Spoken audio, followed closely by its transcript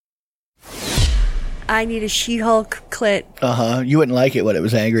I need a She-Hulk clit. You wouldn't like it when it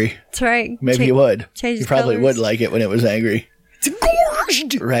was angry. That's right. Maybe you would. Change You probably colors. would like it when it was angry. It's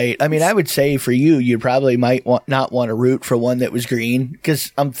gorged. Right. I mean, I would say for you probably might not want to root for one that was green,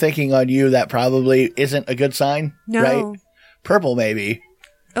 because I'm thinking on you that probably isn't a good sign. No. Right? Purple, maybe.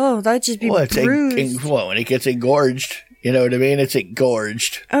 Oh, that'd just be bruised. When it gets engorged, you know what I mean? It's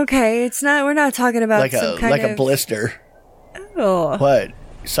engorged. Okay, it's not. We're not talking about Like some kind a blister. Oh. What?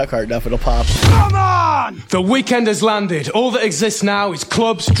 Suck hard enough, it'll pop. Come on! The weekend has landed. All that exists now is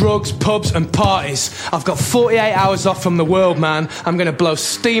clubs, drugs, pubs, and parties. I've got 48 hours off from the world, man. I'm gonna blow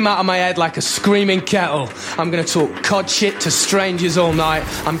steam out of my head like a screaming kettle. I'm gonna talk cod shit to strangers all night.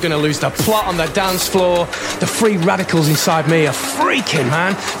 I'm gonna lose the plot on the dance floor. The free radicals inside me are freaking,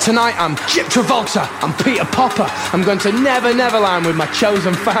 man. Tonight I'm Chip Travolta. I'm Peter Popper. I'm going to Never Neverland with my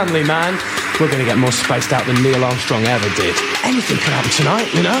chosen family, man. We're gonna get more spaced out than Neil Armstrong ever did. Anything could happen tonight.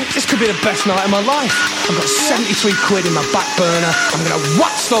 You know, this could be the best night of my life. I've got 73 quid in my back burner. I'm gonna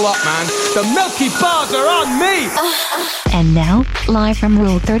wax the lot, man. The Milky Bars are on me. And now, live from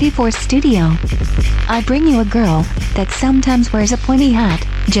Rule 34 Studio, I bring you a girl that sometimes wears a pointy hat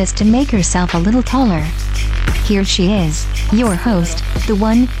just to make herself a little taller. Here she is, your host, the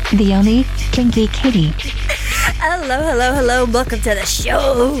one, the only, Kinky Katie. Hello, hello, hello. Welcome to the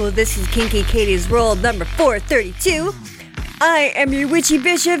show. This is Kinky Katie's Roll number 432. I am your witchy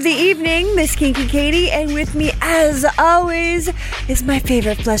bitch of the evening, Miss Kinky Katie, and with me, as always, is my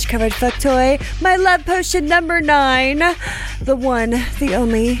favorite flesh-covered fuck toy, my love potion number 9, the one, the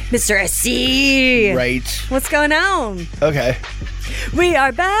only, Mr. SC. Right. What's going on? Okay. We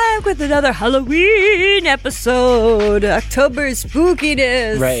are back with another Halloween episode, October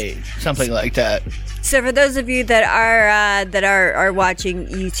spookiness. Right. Something like that. So for those of you that are watching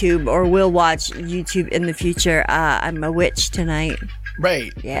YouTube or will watch YouTube in the future, I'm a witch tonight.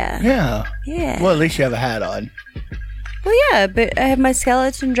 Right. Yeah. Well, at least you have a hat on. Well, yeah, but I have my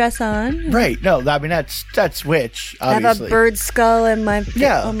skeleton dress on. Right. No, I mean that's witch. Obviously. I have a bird skull in my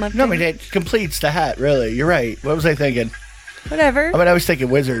on my no, I mean it completes the hat. Really, you're right. What was I thinking? Whatever. I mean, I was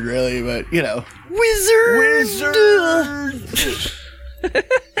thinking wizard, really, but you know, wizard.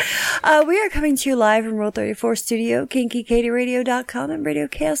 We are coming to you live from Rule 34 Studio, KinkyKatieRadio.com and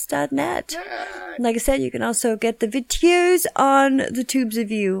RadioChaos.net. Like I said, you can also get the videos on the tubes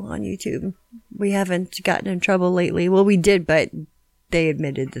of you on YouTube. We haven't gotten in trouble lately. Well, we did, but they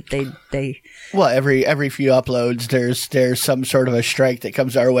admitted that they. Well, every few uploads, there's some sort of a strike that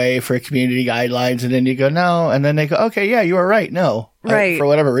comes our way for community guidelines, and then you go no, and then they go, okay, yeah, you were right, no, right, for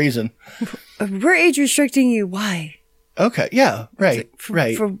whatever reason. We're age restricting you. Why? Okay, yeah, right,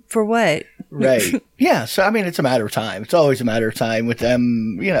 right. For what? Right. Yeah, so I mean, it's a matter of time. It's always a matter of time with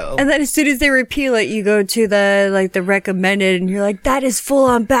them, you know. And then as soon as they repeal it, you go to the recommended, and you're like, that is full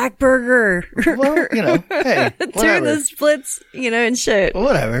on back burger. Well, you know, hey, whatever. During the splits, you know, and shit.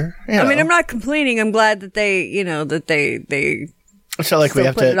 Whatever. I mean, I'm not complaining. I'm glad that they, you know, that they so like we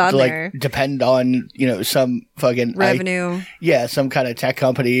have to like there. depend on, you know, some fucking revenue. Some kind of tech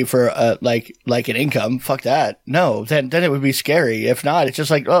company for like an income. Fuck that. No, then it would be scary. If not, it's just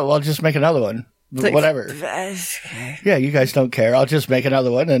like, oh, well, I'll just make another one. Like, whatever. Yeah, you guys don't care. I'll just make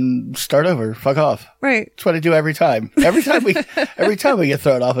another one and start over. Fuck off. Right. That's what I do every time. Every time we get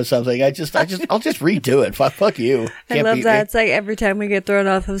thrown off of something, I'll just redo it. Fuck you. I love that. It's like every time we get thrown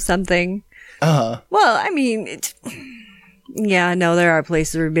off of something. Well, I mean, yeah, no, there are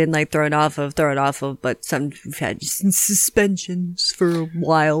places we've been like thrown off of, but some we've had just suspensions for a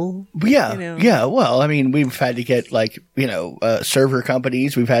while. Yeah, you know. Yeah. Well, I mean, we've had to get like, you know, server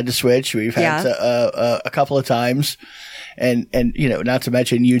companies. We've had to switch. We've had to, a couple of times, and you know, not to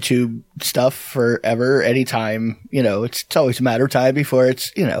mention YouTube stuff forever, anytime. You know, it's always a matter of time before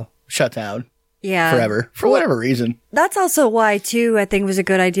it's, you know, shut down. Yeah. Forever. For whatever reason. That's also why, too, I think it was a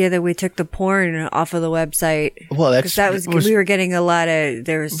good idea that we took the porn off of the website. Well, we were getting a lot of,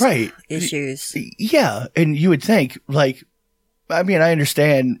 there was issues. Yeah. And you would think, like, I mean, I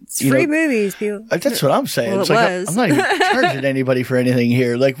understand. It's free movies, people. That's what I'm saying. Well, it's like, I'm not even charging anybody for anything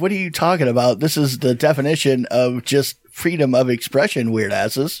here. Like, what are you talking about? This is the definition of just freedom of expression, weird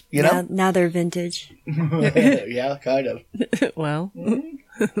asses. You know? Now they're vintage. Yeah, kind of. Well,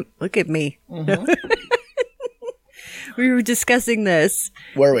 look at me. Mm-hmm. We were discussing this.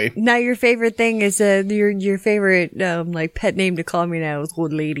 Were we? Now your favorite thing is your favorite like pet name to call me now is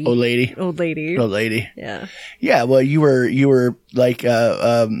old lady. Old lady. Old lady. Old lady. Yeah. Yeah. Well, you were like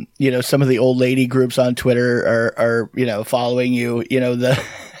you know, some of the old lady groups on Twitter are you know, following you. You know, the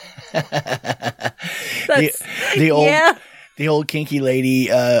the old kinky lady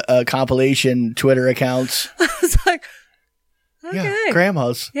compilation Twitter accounts. I was like, okay. Yeah,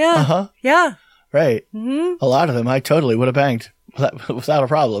 grandmas. Yeah. Uh-huh. Yeah. Right. Mm-hmm. A lot of them I totally would have banged without a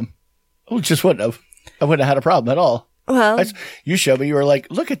problem. I just wouldn't have. I wouldn't have had a problem at all. Well, you showed me, you were like,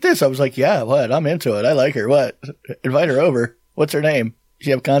 look at this. I was like, yeah, what? I'm into it. I like her. What? Invite her over. What's her name? Does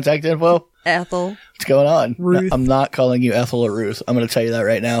she have contact info? Ethel. What's going on? Ruth. I'm not calling you Ethel or Ruth. I'm going to tell you that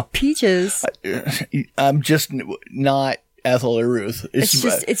right now. Peaches. I'm just not Ethel or Ruth.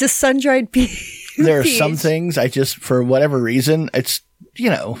 It's a sun-dried peach. There are some things I just, for whatever reason, it's,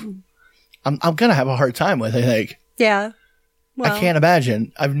 I'm going to have a hard time with, I think. Yeah. Well, I can't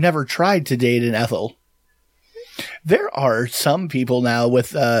imagine. I've never tried to date an Ethel. There are some people now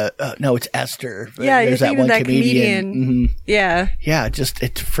with, no, it's Esther. Yeah, there's that one comedian. Mm-hmm. Yeah. Yeah, just,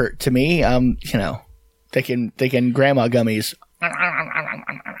 to me, they can grandma gummies.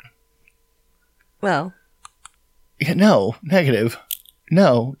 Well. Yeah, no, negative.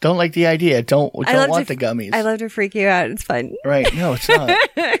 No, don't like the idea. Don't want the gummies. I love to freak you out. It's fun. Right. No, it's not.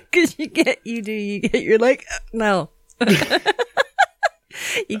 Because you're like, no.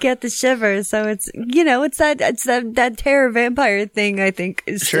 You get the shiver, so it's that terror vampire thing. I think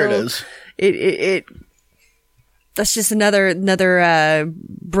is sure still, it is. It that's just another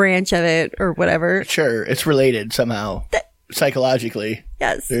branch of it or whatever. Sure, it's related somehow psychologically.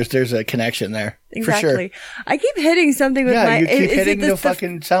 Yes, there's a connection there. Exactly. For sure. I keep hitting something with my. You keep hitting the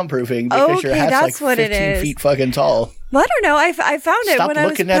fucking soundproofing because your hat's like 15 feet fucking tall. Well, I don't know. I found it when I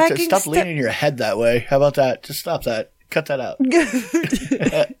was packing. Stop leaning your head that way. How about that? Just stop that. Cut that out.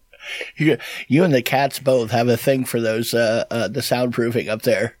 You and the cats both have a thing for those the soundproofing up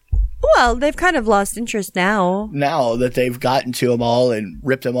there. Well, they've kind of lost interest now. Now that they've gotten to them all and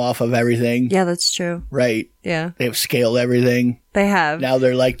ripped them off of everything. Yeah, that's true. Right. Yeah. They've scaled everything. They have. Now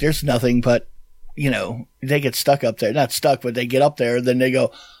they're like, there's nothing but, they get stuck up there. Not stuck, but they get up there and then they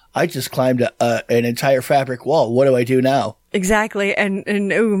go, I just climbed an entire fabric wall. What do I do now? Exactly. And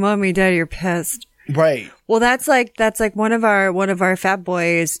ooh, mommy, daddy, you're pissed. Right. Well, that's like one of our fat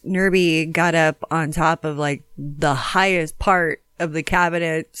boys, Nerby, got up on top of like the highest part of the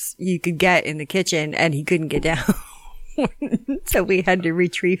cabinets you could get in the kitchen, and he couldn't get down. So we had to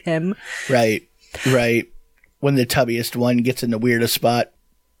retrieve him. Right. When the tubbiest one gets in the weirdest spot.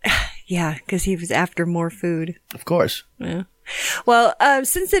 Yeah, because he was after more food. Of course. Yeah. Well,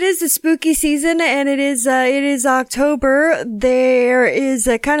 since it is the spooky season and it is October, there is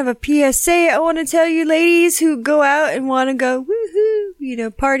a kind of a PSA I want to tell you ladies who go out and want to go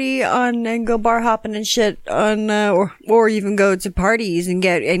woohoo, party on and go bar hopping and shit on, or even go to parties and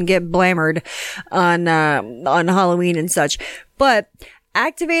get blammered on Halloween and such. But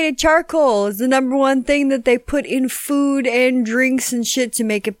activated charcoal is the number one thing that they put in food and drinks and shit to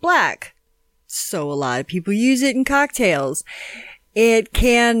make it black. So a lot of people use it in cocktails. It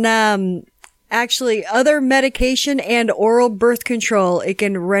can, actually other medication and oral birth control, it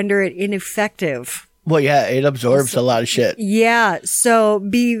can render it ineffective. Well, yeah, it absorbs a lot of shit. Yeah. So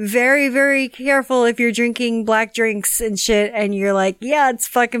be very, very careful if you're drinking black drinks and shit and you're like, yeah, it's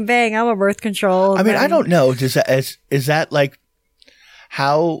fucking bang. I'm a birth control. I mean, I don't know. Is that like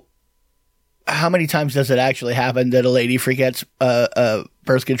how many times does it actually happen that a lady forgets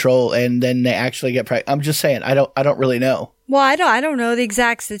birth control and then they actually get pregnant? I'm just saying, I don't really know. Well, I don't know the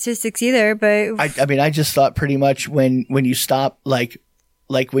exact statistics either, but I mean, I just thought pretty much when you stop like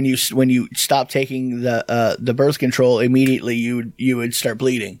when you stop taking the birth control immediately, you would start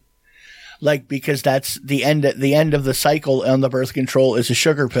bleeding. Like, because that's the end of the cycle on the birth control is a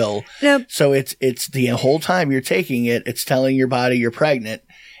sugar pill. Nope. So it's the whole time you're taking it, it's telling your body you're pregnant.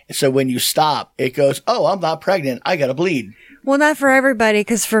 So when you stop, it goes, oh, I'm not pregnant. I got to bleed. Well, not for everybody,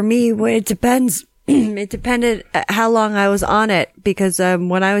 because for me, it depends. It depended how long I was on it, because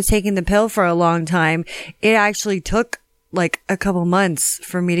when I was taking the pill for a long time, it actually took like a couple months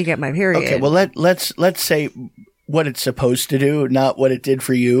for me to get my period. Okay, well, let's say what it's supposed to do, not what it did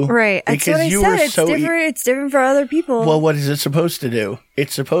for you. Right. That's what I said. It's different. It's different for other people. Well, what is it supposed to do?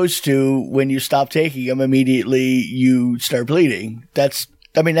 It's supposed to, when you stop taking them, immediately you start bleeding. That's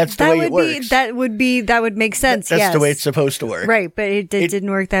the way it works. That would make sense. That's the way it's supposed to work. Right. But it didn't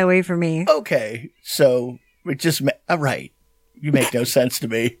work that way for me. Okay. So it just, right. You make no sense to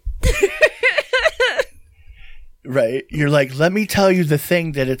me. Right. You're like, let me tell you the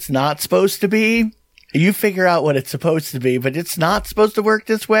thing that it's not supposed to be. You figure out what it's supposed to be, but it's not supposed to work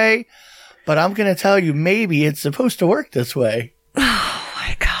this way. But I'm going to tell you, maybe it's supposed to work this way. Oh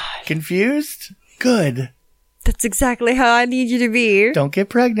my God. Confused? Good. That's exactly how I need you to be. Don't get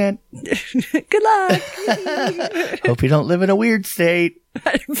pregnant. Good luck. Hope you don't live in a weird state.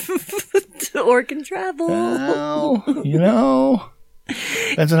 Or can travel. Well,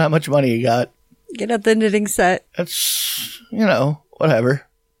 depends on how much money you got. Get out the knitting set. That's, whatever.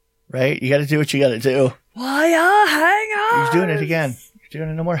 Right? You got to do what you got to do. Why hang on? He's doing it again. He's doing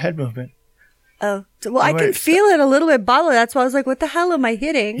it. No more head movement. Oh, well, I can feel it a little bit bodily. That's why I was like, what the hell am I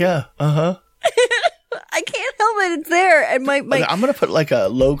hitting? Yeah. Uh-huh. I can't help it. It's there. And my I'm going to put like a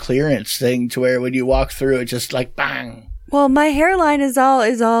low clearance thing to where when you walk through it, just like bang. Well, my hairline is all,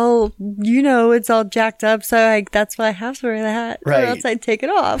 it's all jacked up. So that's why I have to wear the hat. Right. Or else I'd take it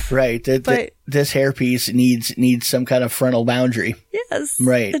off. Right. This hairpiece needs some kind of frontal boundary. Yes.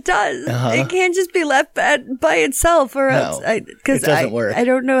 Right. It does. Uh-huh. It can't just be left by itself or else. It doesn't work. I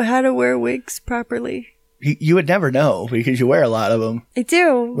don't know how to wear wigs properly. You would never know because you wear a lot of them. I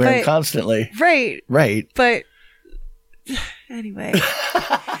do. Wear them constantly. Right. Right. But anyway.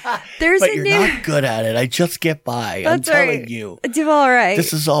 But you're not good at it. I just get by. I'm telling you. I do all right.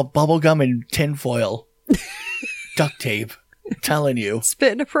 This is all bubblegum and tinfoil. Duct tape. I'm telling you.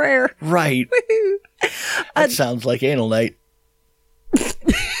 Spitting a prayer. Right. That sounds like anal night.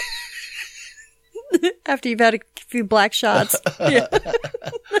 After you've had a few black shots. Yeah.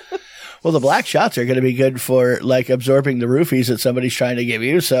 Well, the black shots are going to be good for like absorbing the roofies that somebody's trying to give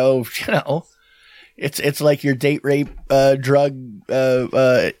you. So, it's like your date rape drug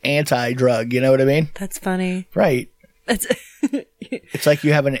anti-drug. You know what I mean? That's funny. Right. It's like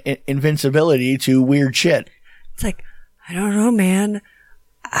you have an invincibility to weird shit. It's like, I don't know, man.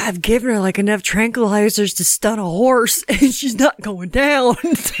 I've given her like enough tranquilizers to stun a horse and she's not going down.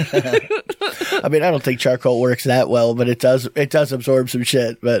 I mean, I don't think charcoal works that well, but it does absorb some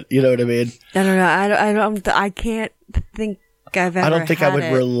shit, but you know what I mean? I don't know. I can't think I've ever I don't think I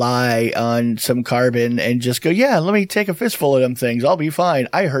would rely on some carbon and just go, yeah, let me take a fistful of them things. I'll be fine.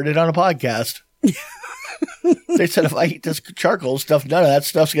 I heard it on a podcast. They said if I eat this charcoal stuff, none of that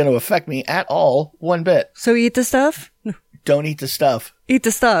stuff's going to affect me at all, one bit. So eat the stuff? Don't eat the stuff. Eat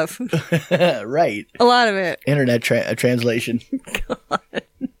the stuff. Right. A lot of it. Internet translation. God.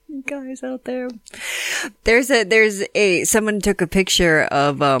 Guys out there. Someone took a picture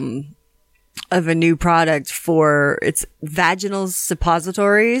of a new product for it's vaginal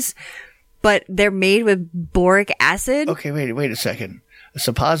suppositories, but they're made with boric acid. Okay, wait a second. A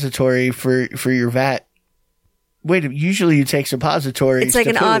suppository for your vat. Wait, usually you take suppositories. It's like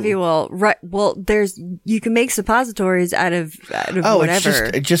an poo. ovule, right? Well, you can make suppositories out of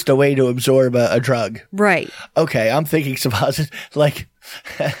whatever. It's just a way to absorb a drug, right? Okay, I'm thinking like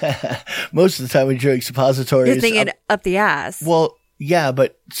most of the time when you're doing suppositories, you're thinking up the ass. Well, yeah,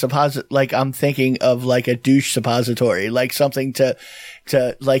 but like I'm thinking of like a douche suppository, like something to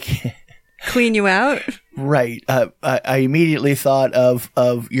like clean you out. Right. I immediately thought of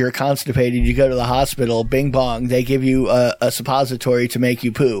you're constipated. You go to the hospital. Bing bong. They give you a suppository to make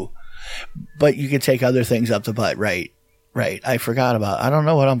you poo, but you can take other things up the butt. Right. Right. I forgot about. I don't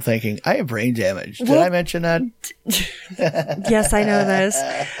know what I'm thinking. I have brain damage. Did I mention that? Yes, I know this.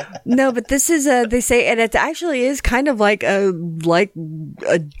 No, but this is they say, and it actually is kind of like a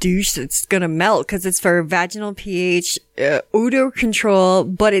douche that's gonna melt because it's for vaginal pH, odor control,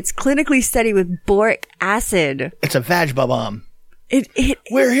 but it's clinically studied with boric acid. It's a vag bomb.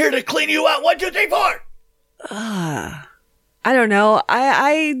 We're here to clean you out. 1, 2, 3, 4. I don't know.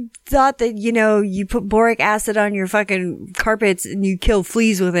 I thought that, you put boric acid on your fucking carpets and you kill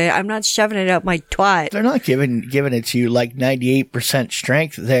fleas with it. I'm not shoving it up my twat. They're not giving it to you like 98%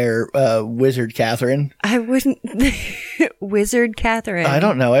 strength there, Wizard Catherine. I wouldn't. Wizard Catherine. I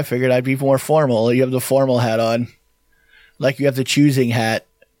don't know. I figured I'd be more formal. You have the formal hat on. Like you have the choosing hat.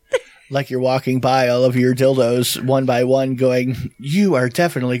 Like you're walking by all of your dildos one by one going, you are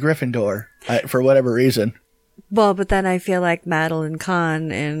definitely Gryffindor, for whatever reason. Well, but then I feel like Madeline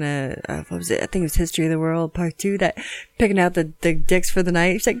Kahn and what was it? I think it was History of the World Part 2 that picking out the dicks for the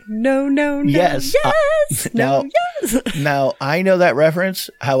night. It's like no, yes, yes, no, yes. Now I know that reference.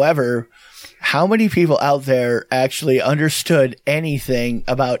 However, how many people out there actually understood anything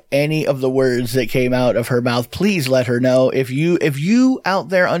about any of the words that came out of her mouth? Please let her know if you out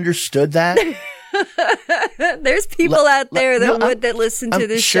there understood that. There's people out there that listen to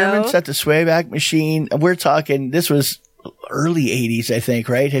this show. Sherman's at the Swayback Machine. We're talking, this was early 80s, I think,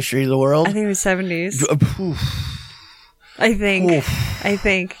 right? History of the World? I think it was 70s. I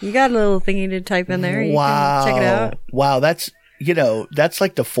think. You got a little thingy to type in there. You can check it out. Wow, that's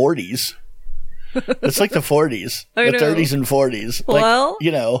like the 40s. It's like the 40s. The 30s and 40s. Well,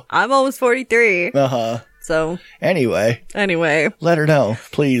 I'm almost 43. Uh-huh. So anyway, let her know,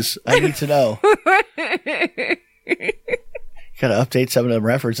 please. I need to know. Gotta update some of them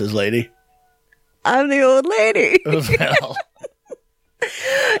references, lady. I'm the old lady. Well.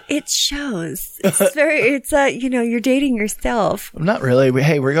 It shows. It's you're dating yourself. Not really.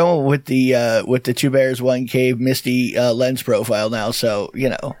 We're going with the Two Bears, One Cave Misty lens profile now, so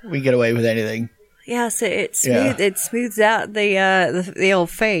we get away with anything. Yeah, so it smooths out the old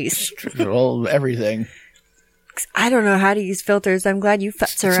face. Well, everything. I don't know how to use filters. I'm glad you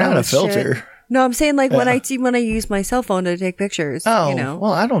futz around. It's not a filter. Shit. No, I'm saying when I use my cell phone to take pictures. Oh,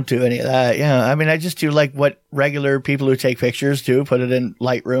 well, I don't do any of that. Yeah, I mean, I just do like what regular people who take pictures do. Put it in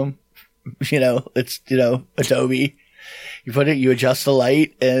Lightroom. It's Adobe. You put it, you adjust the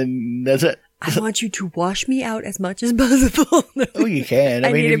light, and that's it. I want you to wash me out as much as possible. Oh, you can.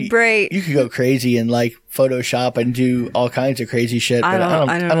 I mean, need a break. You could go crazy and like Photoshop and do all kinds of crazy shit, but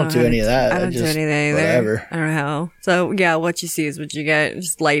I don't do any of that. I don't do anything either. Whatever. I don't know how. So yeah, what you see is what you get.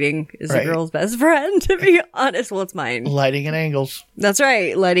 Just lighting is a girl's best friend, to be honest. Well, it's mine. Lighting and angles. That's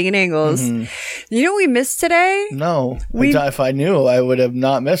right. Lighting and angles. Mm-hmm. You know what we missed today? No. If I knew, I would have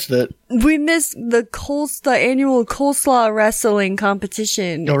not missed it. We missed the annual coleslaw wrestling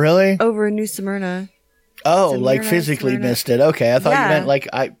competition. Oh, really? Over in New Smyrna. Oh, like physically missed it. Okay. I thought you meant like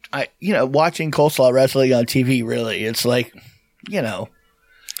I watching coleslaw wrestling on TV, really. It's like, you know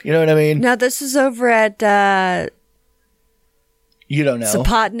what I mean? Now, this is over at, you don't know.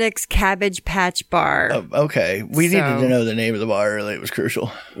 Zapotnik's Cabbage Patch Bar. Oh, okay. We needed to know the name of the bar, really. It was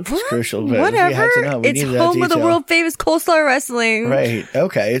crucial. It was crucial. Whatever. We had to know. It's home of the world famous coleslaw wrestling. Right.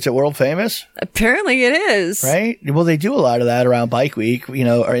 Okay. It's world famous? Apparently it is. Right? Well, they do a lot of that around Bike Week, or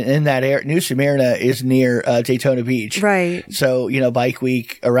in that area. New Smyrna is near Daytona Beach. Right. So, Bike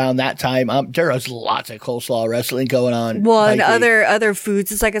Week around that time, there was lots of coleslaw wrestling going on. Well, and other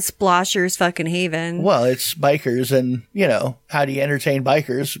foods. It's like a sploshers fucking haven. Well, it's bikers and, how do you entertain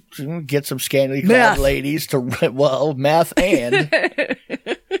bikers? Get some scantily clad ladies to, meth and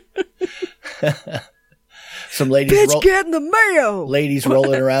some ladies. Get in the mayo. Ladies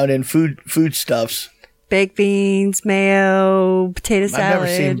rolling around in food stuffs. Baked beans, mayo, potato salad. I've never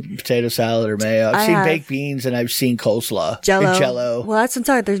seen potato salad or mayo. I've seen baked beans and I've seen coleslaw. Jello. Well, that's what I'm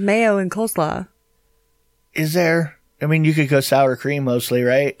talking. There's mayo and coleslaw. Is there? I mean, you could go sour cream mostly,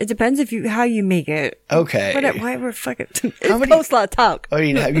 right? It depends how you make it. Okay. Why we're fucking coleslaw talk? I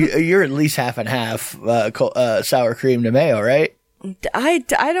mean, you're at least half and half sour cream to mayo, right? I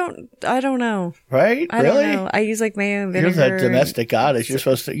don't know. Right? I don't know. I use like mayo and vinegar. You're the domestic goddess. You're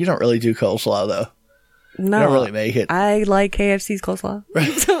supposed to. You don't really do coleslaw though. No, you don't really make it. I like KFC's coleslaw.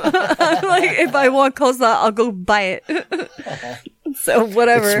 So, like, if I want coleslaw, I'll go buy it. So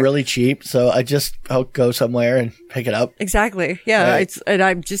whatever. It's really cheap, so I'll go somewhere and pick it up. Exactly. Yeah, right. And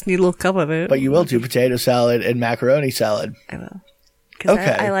I just need a little cup of it. But you will do potato salad and macaroni salad. I will.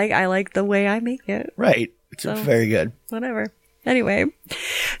 Okay. I like the way I make it. Right. It's very good. Whatever. Anyway,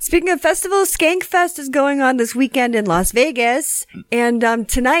 speaking of festivals, Skankfest is going on this weekend in Las Vegas. And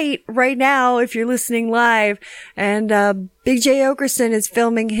tonight, right now, if you're listening live, and Big J. Okerson is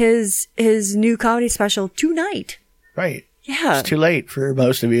filming his new comedy special tonight. Right. Yeah. It's too late for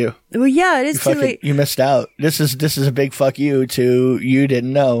most of you. Well, yeah, it is too late. You missed out. This is a big fuck you to you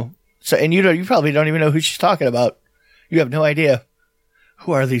didn't know. So, and you probably don't even know who she's talking about. You have no idea.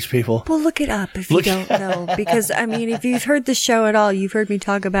 Who are these people? Well, look it up if you don't know. Because, I mean, if you've heard the show at all, you've heard me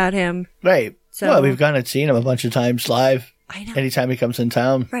talk about him. Right. So, well, we've gone and seen him a bunch of times live. I know. Anytime he comes in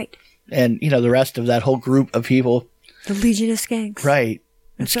town. Right. And, the rest of that whole group of people. The Legion of Skanks. Right.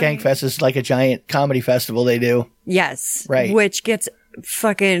 And Skankfest is like a giant comedy festival they do. Yes. Right. Which gets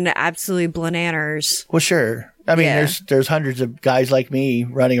fucking absolutely bananas. Well, sure. I mean, there's hundreds of guys like me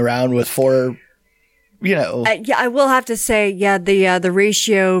running around with four... I will have to say, the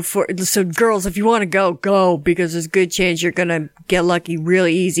ratio so girls, if you want to go, because there's a good chance you're going to get lucky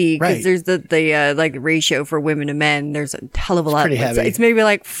really easy. Because there's the ratio for women to men. There's a hell of a lot. Pretty heavy. It's maybe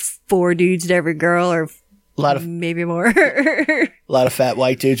like 4 dudes to every girl, or a lot of maybe more. A lot of fat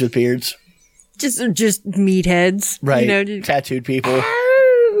white dudes with beards. Just meatheads. Right. Tattooed people.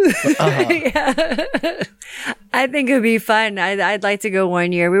 Yeah. I think it'd be fun. I'd like to go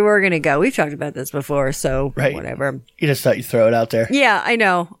one year. We were going to go. We've talked about this before, so whatever. You just thought you'd throw it out there. Yeah, I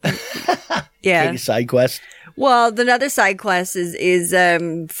know. Yeah. Katie side quest. Well, another side quest is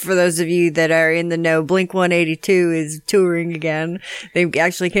for those of you that are in the know, Blink-182 is touring again. They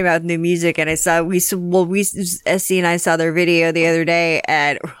actually came out with new music, and SC and I saw their video the other day,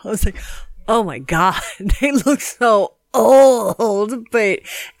 and I was like, oh my God, they look so old, but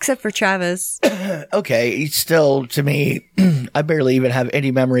except for Travis. Okay, he's still, to me, I barely even have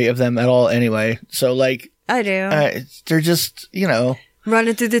any memory of them at all anyway. So, like, I do. They're just,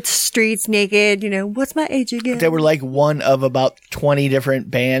 Running through the streets naked, what's my age again? They were like one of about 20 different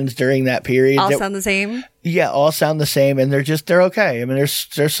bands during that period. All sound the same? Yeah, all sound the same, and they're okay. I mean,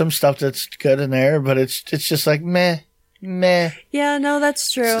 there's some stuff that's good in there, but it's just like meh. Yeah, no,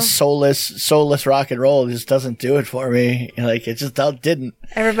 that's true. Soulless rock and roll just doesn't do it for me. Like, it just didn't.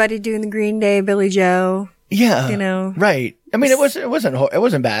 Everybody doing the Green Day, Billy Joe. Yeah, right. I mean, it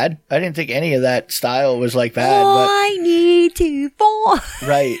wasn't bad. I didn't think any of that style was like bad. All but I need to fall.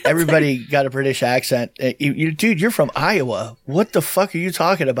 Right. Everybody got a British accent. Dude, you're from Iowa. What the fuck are you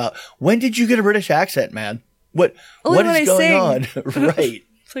talking about? When did you get a British accent, man? What is going on? Right.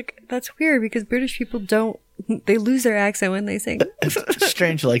 It's like, that's weird because British people they lose their accent when they sing. It's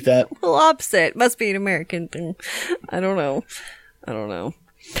strange like that. Well, opposite. Must be an American thing. I don't know.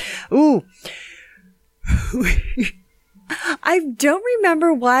 Ooh. I don't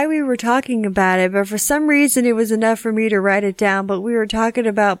remember why we were talking about it, but for some reason it was enough for me to write it down. But we were talking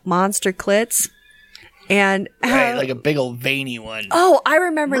about monster clits. And right, like a big old veiny one. Oh, I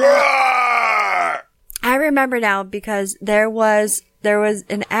remember now. I remember now because there was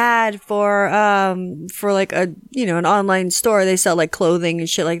an ad for like a, an online store. They sell like clothing and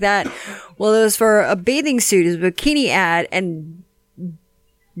shit like that. Well, it was for a bathing suit. It was a bikini ad and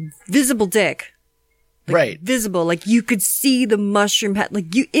visible dick. Like, right. Visible. Like you could see the mushroom head. Like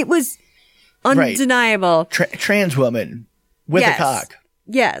it was undeniable. Right. Trans woman with a cock.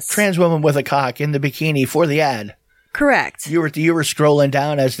 Yes. Trans woman with a cock in the bikini for the ad. Correct. You were scrolling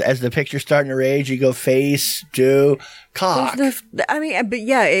down as the picture's starting to rage. You go face, cock. But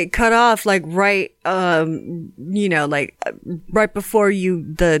yeah, it cut off like right, like right before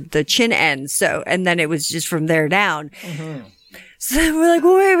the chin ends. So, and then it was just from there down. Mm-hmm. So we're like,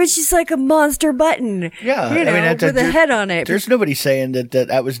 wait, it's just like a monster button. Yeah. With a head on it. There's nobody saying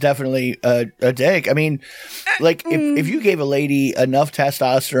that was definitely a dick. I mean, like if you gave a lady enough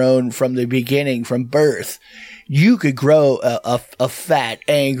testosterone from the beginning, from birth, you could grow a fat,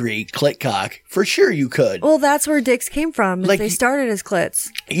 angry clit cock. For sure you could. Well, that's where dicks came from. Like, they started as clits.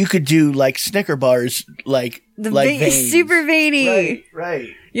 You could do like Snicker bars, like veins. Super veiny.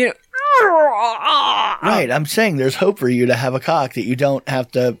 Right. Right, I'm saying there's hope for you to have a cock that you don't have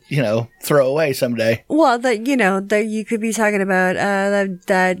to, throw away someday. Well, that you could be talking about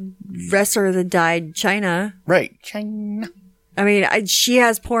that wrestler that died, China. Right, China. I mean, she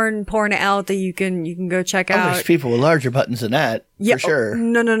has porn out that you can go check out. There's people with larger buttons than that, for sure.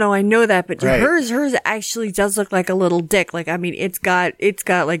 No, I know that, but hers actually does look like a little dick. Like, I mean, it's got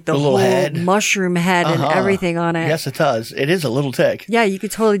like the whole head. Mushroom head and everything on it. Yes, it does. It is a little dick. Yeah, you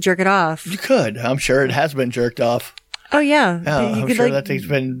could totally jerk it off. You could. I'm sure it has been jerked off. Oh yeah, I'm sure that thing's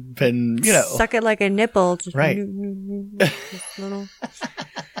been suck it like a nipple. Just right. Little.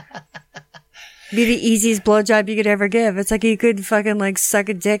 Be the easiest blowjob you could ever give. It's like you could fucking like suck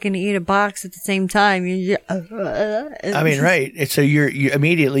a dick and eat a box at the same time. I mean, right. So you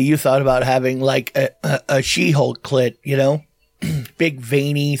immediately thought about having like a She-Hulk clit, big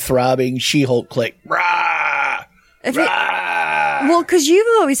veiny throbbing She-Hulk clit. Rah! Well, because you've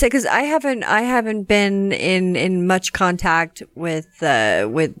always said, because I haven't been in much contact with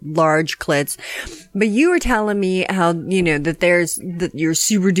large clits, but you were telling me how that you're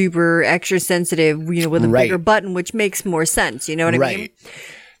super duper extra sensitive, with a bigger button, which makes more sense. You know what I mean?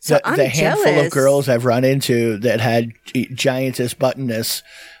 So the handful of girls I've run into that had giantess buttonness.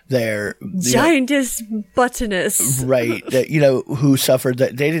 Giantess buttonness. Right. That, who suffered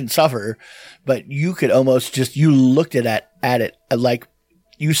that. They didn't suffer, but you could almost you looked at it like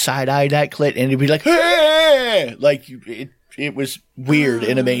you side-eyed that clit and it'd be like, hey! Like it was weird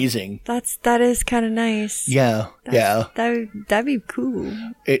and amazing. That is kind of nice. Yeah. That'd be cool.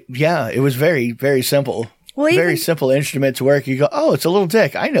 It was very, very simple. Well, very simple instrument to work. You go, oh, it's a little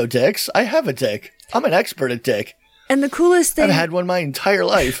dick. I know dicks. I have a dick. I'm an expert at dick. And the coolest thing, I've had one my entire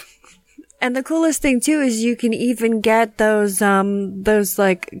life. And the coolest thing too is you can even get those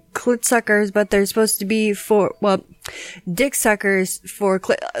like clit suckers, but they're supposed to be dick suckers for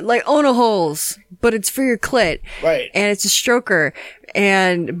clit, like Ona holes, but it's for your clit. Right. And it's a stroker.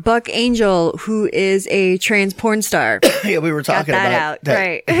 And Buck Angel, who is a trans porn star. Yeah, we were talking about that,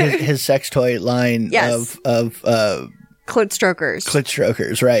 right. his sex toy line of clit strokers. Clit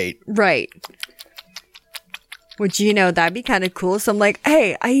strokers, right. Right. Which, that'd be kind of cool. So I'm like,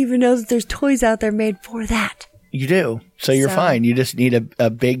 hey, I even know that there's toys out there made for that. You do. So you're fine. You just need a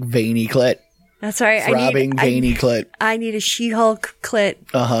big veiny clit. That's right. Throbbing veiny clit. I need a She-Hulk clit.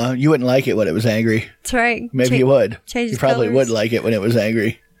 Uh-huh. You wouldn't like it when it was angry. That's right. Maybe you would. Change You probably colors. would like it when it was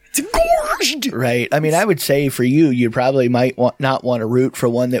angry. It's a gorge red. Right. I mean, I would say for you, you probably might not want to root for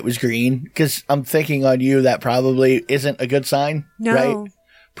one that was green, because I'm thinking on you that probably isn't a good sign. No. Right?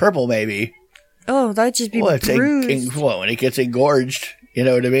 Purple, maybe. Oh, that'd just be bruised. When it gets engorged, you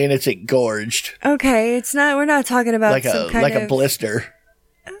know what I mean? It's engorged. Okay, it's not. We're not talking about like some kind of a blister.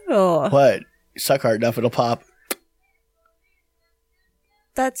 Oh, what? Suck hard enough, it'll pop.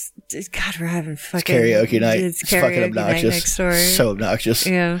 That's God. We're having fucking karaoke night. It's fucking obnoxious. Next door. So obnoxious.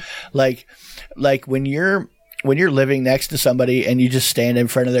 Yeah. Like when you're living next to somebody and you just stand in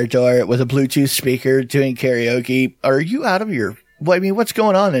front of their door with a Bluetooth speaker doing karaoke, are you out of your? Well, I mean, what's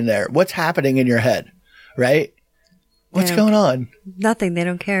going on in there? What's happening in your head? Right? What's going on? Nothing. They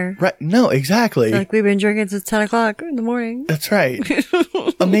don't care. Right? No, exactly. Like we've been drinking since 10 o'clock in the morning. That's right.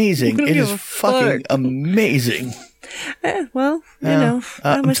 Amazing. It is fucking amazing. Well, you know.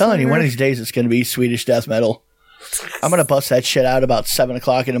 I'm telling you, one of these days it's going to be Swedish death metal. I'm going to bust that shit out about 7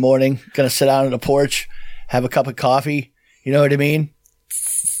 o'clock in the morning. Going to sit out on the porch, have a cup of coffee. You know what I mean?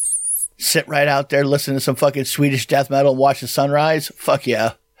 Sit right out there, listen to some fucking Swedish death metal and watch the sunrise. Fuck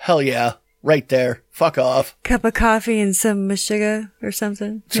yeah. Hell yeah. Right there. Fuck off. Cup of coffee and some Meshuggah or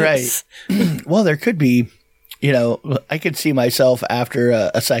something. That's right. Well, there could be, you know, I could see myself after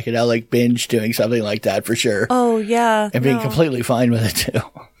a psychedelic binge doing something like that for sure. Oh, yeah. And being completely fine with it too.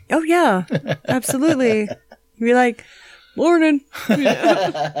 Oh, yeah. Absolutely. You'd be like, morning.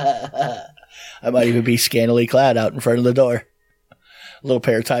 I might even be scantily clad out in front of the door. A little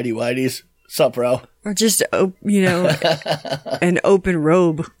pair of tidy whities. Sup, bro? Or just, you know, an open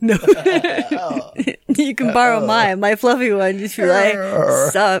robe. No. You can borrow my fluffy one. Just be like,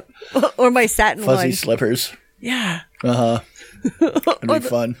 sup. Or my satin Fuzzy one. Slippers. Yeah. Uh-huh. It'd be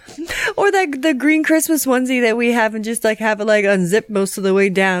fun. Or the green Christmas onesie that we have and just like have it like unzipped most of the way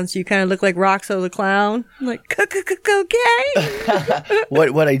down so you kind of look like Roxo the Clown. I'm like, okay.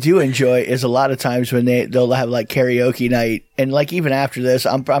 What I do enjoy is a lot of times when they'll have like karaoke night, and like even after this,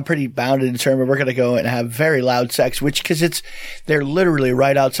 I'm pretty bound and determined we're gonna go and have very loud sex, because they're literally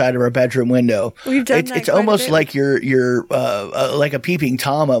right outside of our bedroom window. We've done that It's almost quite a like you're like a peeping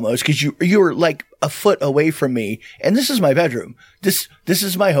Tom almost, because you're like a foot away from me, and this is my bedroom. This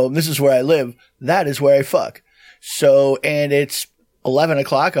is my home. This is where I live. That is where I fuck. So, and it's 11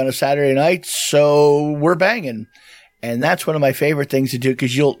 o'clock on a Saturday night, so we're banging. And that's one of my favorite things to do,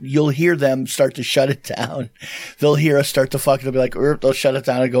 because you'll hear them start to shut it down. They'll hear us start to fuck. They'll be like, they'll shut it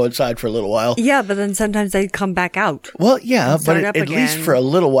down and go inside for a little while. Yeah, but then sometimes they come back out. Well, yeah, but at least for a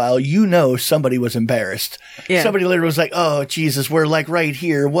little while, you know, somebody was embarrassed. Yeah. Somebody literally was like, oh, Jesus, we're like right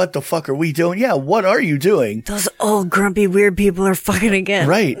here. What the fuck are we doing? Yeah, what are you doing? Those old grumpy weird people are fucking again.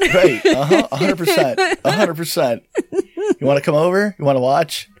 Right. 100%. 100%. You want to come over? You want to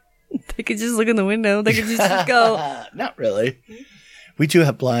watch? They could just look in the window. They could just go. Not really. We do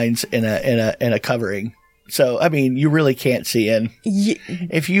have blinds in a covering, so I mean, you really can't see in. Yeah.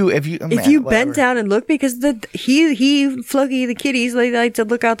 If you bent down and look, because Floki the kitties, they like to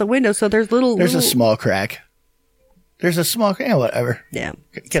look out the window. So there's a small crack. There's a small crack. Yeah, whatever. Yeah.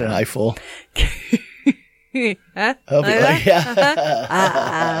 Get an eyeful. Huh? Keep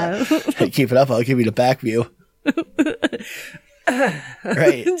it up. I'll give you the back view.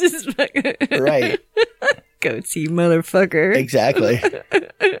 Right. Right. Goatee motherfucker. Exactly.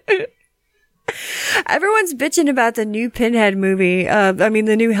 Everyone's bitching about the new Pinhead movie.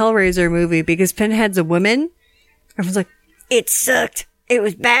 The new Hellraiser movie, because Pinhead's a woman. Everyone's like, it sucked. It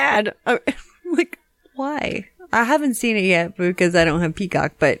was bad. I'm like, why? I haven't seen it yet because I don't have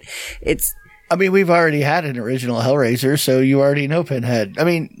Peacock, but it's... I mean, we've already had an original Hellraiser, so you already know Pinhead. I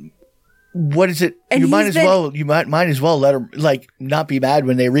mean... What is it? And you might as well let them not be mad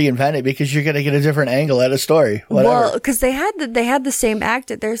when they reinvent it, because you're gonna get a different angle at a story. Whatever. Well, because they had the same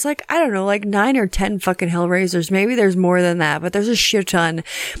actor. There's 9 or 10 fucking Hellraisers. Maybe there's more than that, but there's a shit ton.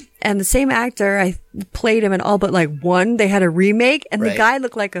 And the same actor, I played him in all but one. They had a remake, and the guy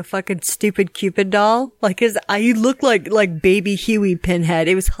looked like a fucking stupid Cupid doll. He looked like baby Huey Pinhead.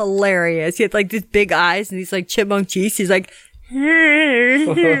 It was hilarious. He had these big eyes and these chipmunk cheeks. He's like. It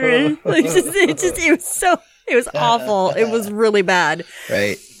was awful. It was really bad.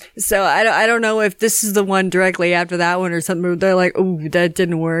 Right. So I don't know if this is the one directly after that one or something. They're like, oh, that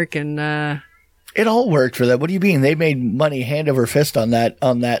didn't work, and it all worked for them. What do you mean? They made money hand over fist on that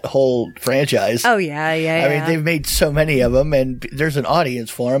whole franchise. Oh yeah. I mean, they've made so many of them, and there's an audience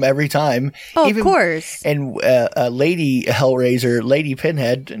for them every time. Oh, of course. And Lady Hellraiser, Lady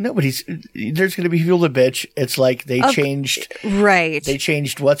Pinhead, there's going to be people that bitch. It's like they changed. Right. They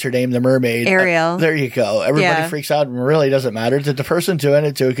changed what's her name, the mermaid. Ariel. There you go. Everybody freaks out, and really doesn't matter. Did the person doing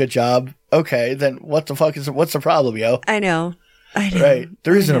it do a good job? Okay, then what's the problem, yo? I know. I know. Right.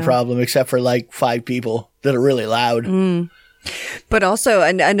 There isn't a problem except for like 5 people that are really loud. But also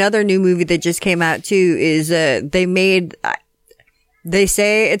another new movie that just came out too is they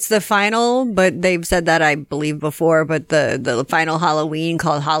say it's the final, but they've said that I believe before, but the final Halloween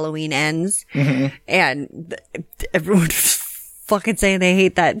called Halloween Ends. And everyone's fucking saying they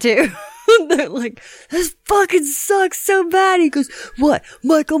hate that too. They're like, this fucking sucks so bad. He goes, what?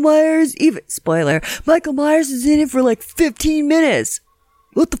 Michael Myers, spoiler, Michael Myers is in it for like 15 minutes.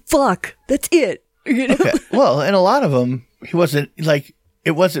 What the fuck? That's it. You know? Okay. Well, and a lot of them, he wasn't like,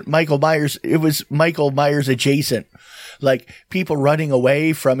 it wasn't Michael Myers. It was Michael Myers adjacent. Like people running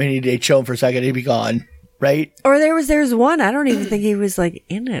away from it. They'd show him for a second. He'd be gone. Right. Or there's one. I don't even think he was like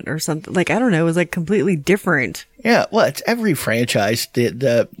in it or something. Like, I don't know. It was like completely different. Yeah, well, it's every franchise.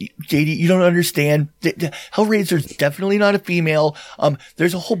 JD, you don't understand. Hellraiser's definitely not a female.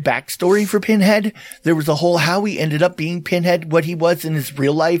 There's a whole backstory for Pinhead. There was a whole how he ended up being Pinhead, what he was in his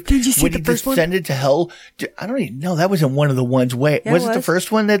real life. Did you see when the he first one? descended to hell? I don't even know. That wasn't one of the ones. Wait, Yeah, was it the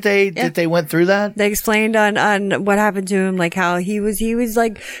first one that they went through that? They explained on what happened to him, like how he was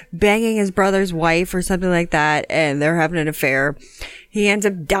like banging his brother's wife or something like that, and they're having an affair. He ends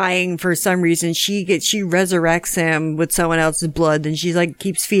up dying for some reason. She resurrects him with someone else's blood, and she's like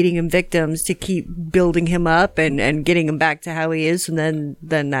keeps feeding him victims to keep building him up and getting him back to how he is. And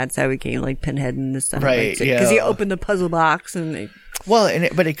then that's how he came like Pinhead and this stuff. Right, yeah. Because he opened the puzzle box and.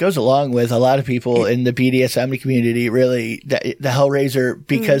 But it goes along with a lot of people in the BDSM community, really, the Hellraiser,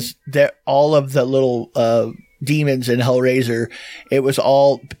 because they're all of the little demons in Hellraiser, it was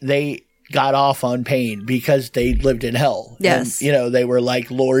all, they got off on pain because they lived in hell. Yes. And, they were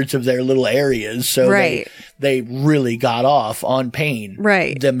like lords of their little areas. So they really got off on pain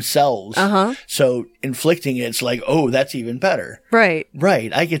themselves. So inflicting it's like, oh, that's even better. Right.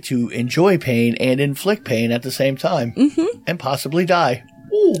 Right. I get to enjoy pain and inflict pain at the same time and possibly die.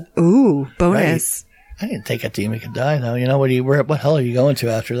 Ooh, bonus. Right. I didn't think a demon could die though. What hell are you going to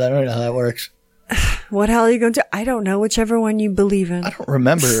after that? I don't know how that works. What hell are you going to? I don't know. Whichever one you believe in. I don't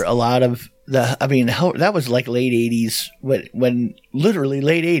remember a lot of that was like late 80s when literally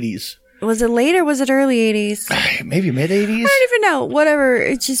late 80s. Was it late or was it early 80s? Maybe mid 80s. I don't even know. Whatever.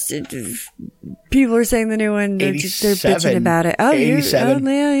 It's just people are saying the new one. They're bitching about it. Oh, 87.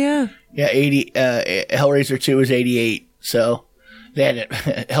 Yeah. Yeah, 80. Hellraiser 2 was 88. So they had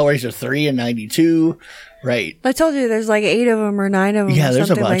Hellraiser 3 in 92. Right. I told you there's like 8 of them or 9 of them. Yeah, or there's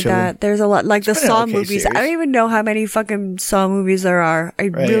something a bunch like of that. them. There's a lot, like the Saw movies. Series. I don't even know how many fucking Saw movies there are. I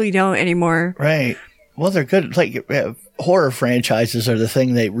really don't anymore. Right. Well, they're good. Like horror franchises are the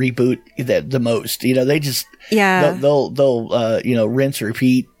thing they reboot the most. They just they'll rinse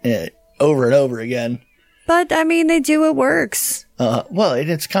repeat over and over again. But I mean, they do what works. Well, and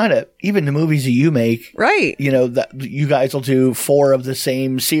it's kind of even the movies that you make, right? That you guys will do 4 of the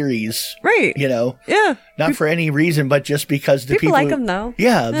same series, right? Yeah, not for any reason, but just because the people like them though.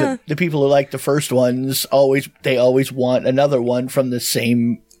 Yeah, the people who like the first ones always want another one from the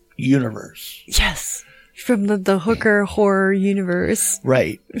same universe. Yes, from the hooker horror universe,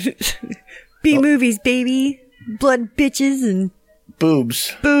 right? B movies, baby, blood, bitches, and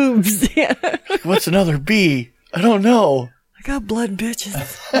boobs. Yeah. What's another B? I don't know. I got blood, bitches.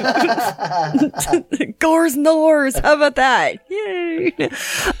 Gores and whores. How about that? Yay.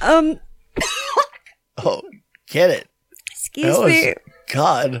 Oh, get it. Excuse me.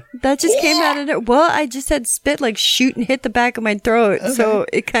 God. That just came out of it. Well, I just had spit like shoot and hit the back of my throat. Okay. So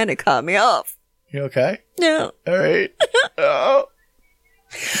it kind of caught me off. You okay? No. All right. Oh.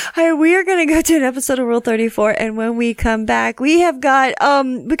 Hi, we are going to go to an episode of Rule 34, and when we come back, we got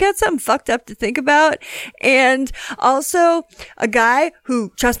something fucked up to think about, and also a guy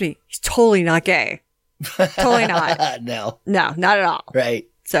who, trust me, he's totally not gay. Totally not. No, not at all. Right.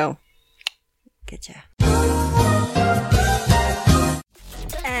 So, get ya.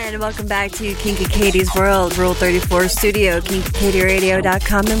 And welcome back to Kinky Katie's World, Rule 34 Studio,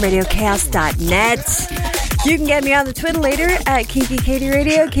 KinkyKatieRadio.com and RadioChaos.net. You can get me on the Twitter later at Kinky Katie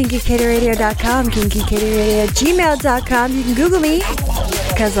Radio, KinkyKatieRadio.com, KinkyKatieRadio@gmail.com. You can Google me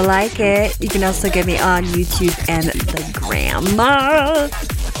because I like it. You can also get me on YouTube and the Grandma.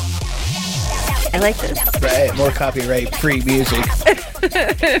 I like this. Right, more copyright-free music.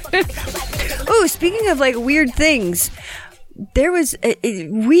 Oh, speaking of like weird things. There was,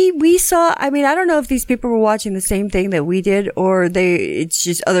 we saw, I mean, I don't know if these people were watching the same thing that we did or it's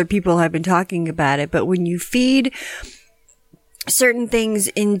just other people have been talking about it, but when you feed certain things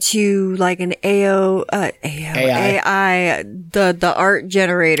into like an AI, the art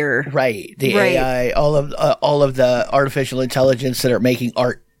generator. Right. The AI, all of the artificial intelligence that are making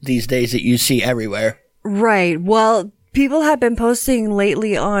art these days that you see everywhere. Right. Well, people have been posting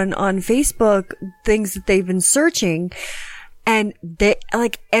lately on Facebook things that they've been searching, and they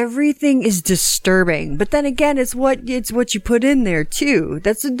like everything is disturbing. But then again, it's what you put in there too.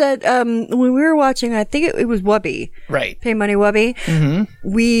 That's that. When we were watching, I think it was Wubby, right? Pay Money Wubby.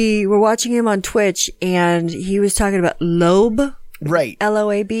 Mm-hmm. We were watching him on Twitch, and he was talking about Loab, right?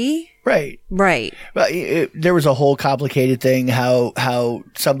 LOAB. Right. Well, there was a whole complicated thing how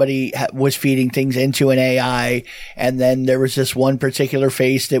somebody was feeding things into an AI, and then there was this one particular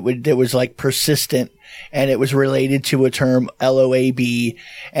face that was like persistent, and it was related to a term LOAB.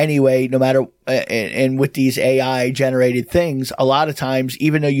 Anyway, no matter and with these AI generated things, a lot of times,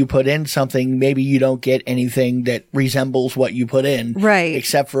 even though you put in something, maybe you don't get anything that resembles what you put in, right?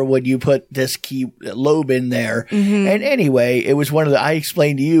 Except for when you put this key lobe in there. Mm-hmm. And anyway, it was I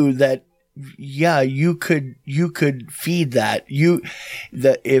explained to you that. Yeah, you could feed that.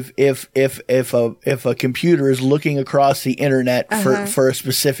 If a computer is looking across the internet for a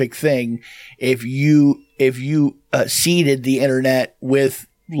specific thing, if you seeded the internet with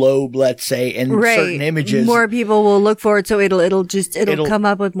Loab, let's say, and certain images, more people will look for it, so it'll come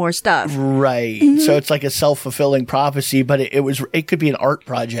up with more stuff. Right. Mm-hmm. So it's like a self-fulfilling prophecy, but it could be an art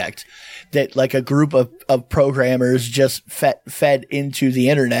project that like a group of programmers just fed into the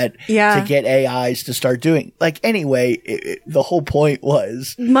internet to get AIs to start doing. Like, anyway, the whole point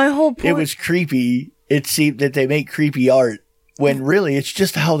was, it was creepy. It seemed that they make creepy art when really it's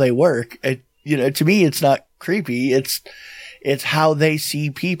just how they work. To me, it's not creepy. It's how they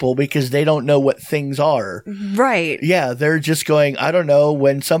see people because they don't know what things are. Right. Yeah, they're just going, I don't know.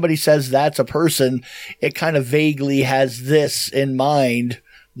 When somebody says that's a person, it kind of vaguely has this in mind.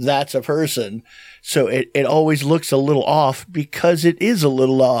 That's a person. So it always looks a little off because it is a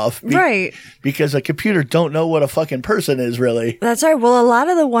little off. Right. Because a computer don't know what a fucking person is really. That's right. Well, a lot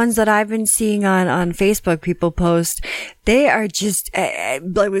of the ones that I've been seeing on Facebook, people post, they are just,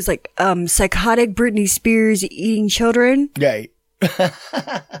 it was like, psychotic Britney Spears eating children. Right.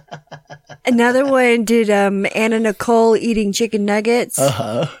 Another one did, Anna Nicole eating chicken nuggets.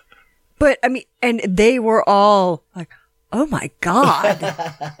 Uh-huh. But I mean, and they were all like, oh my God.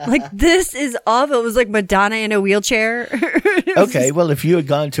 Like, this is awful. It was like Madonna in a wheelchair. Okay, well, if you had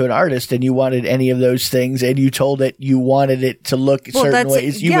gone to an artist and you wanted any of those things and you told it you wanted it to look certain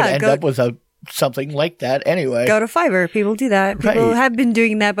ways, you would end up with something like that anyway. Go to Fiverr. People do that. People have been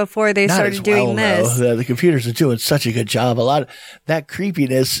doing that before they started doing this. The computers are doing such a good job. A lot of that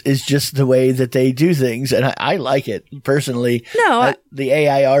creepiness is just the way that they do things, and I like it personally. No, the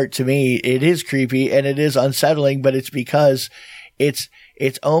AI art to me, it is creepy and it is unsettling, but it's because it's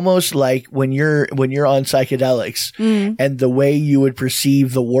almost like when you're on psychedelics and the way you would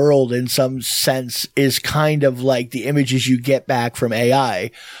perceive the world in some sense is kind of like the images you get back from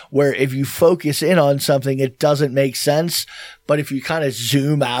AI, where if you focus in on something, it doesn't make sense. But if you kind of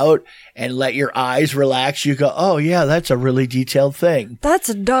zoom out and let your eyes relax, you go, oh yeah, that's a really detailed thing. That's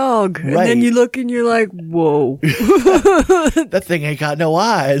a dog. Right. And then you look and you're like, whoa. That thing ain't got no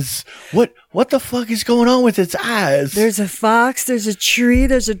eyes. What the fuck is going on with its eyes? There's a fox, there's a tree,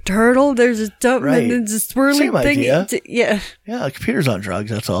 there's a turtle, there's a dump, and there's a swirling Same thing. Idea. Yeah. Yeah, the computer's on drugs,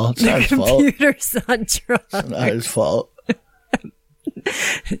 that's all. It's not his fault. Computer's on drugs. It's not his fault.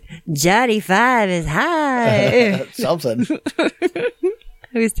 Johnny Five is high. Something. I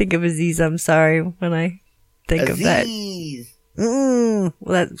always think of Aziz. I'm sorry when I think of that. Well,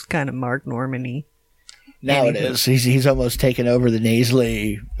 that's kind of Mark Norman-y. Now it is. He's almost taken over the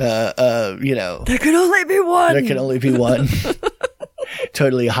nasally. There can only be one. There can only be one.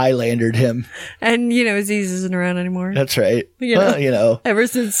 Totally Highlandered him. And, Aziz isn't around anymore. That's right. Ever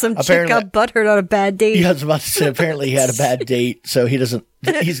since some chick got butthurt on a bad date. Yeah, I was about to say, apparently he had a bad date, so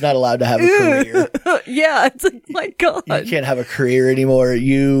he's not allowed to have a career. Yeah, it's like, my God. You can't have a career anymore.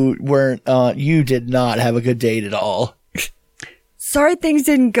 You did not have a good date at all. Sorry things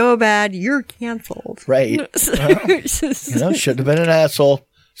didn't go bad. You're canceled. Right. Well, shouldn't have been an asshole.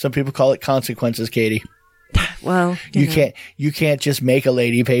 Some people call it consequences, Katie. Well, you can't just make a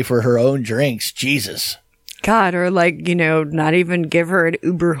lady pay for her own drinks. Jesus. God, or not even give her an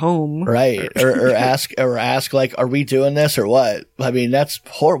Uber home. Right. or ask like, are we doing this or what? I mean, that's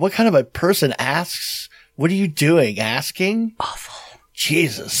horrible. What kind of a person asks? What are you doing? Asking? Awful.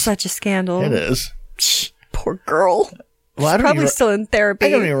 Jesus. Such a scandal. It is. Poor girl. Well, She's probably still in therapy. I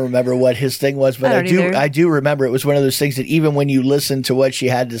don't even remember what his thing was, but I do remember it was one of those things that even when you listen to what she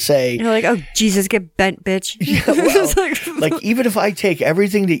had to say, you're like, oh, Jesus, get bent, bitch. Yeah, well, like even if I take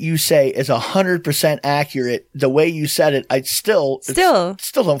everything that you say as 100% accurate, the way you said it, I still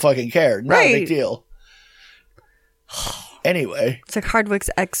don't fucking care. Not a big deal. Anyway, it's like Hardwick's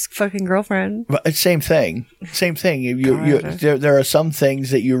ex fucking girlfriend. Same thing. There are some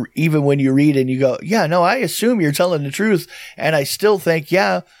things that you, even when you read and you go, yeah, no, I assume you're telling the truth, and I still think,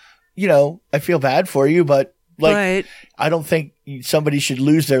 yeah, I feel bad for you, but I don't think somebody should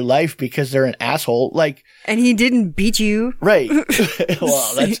lose their life because they're an asshole. And he didn't beat you, right?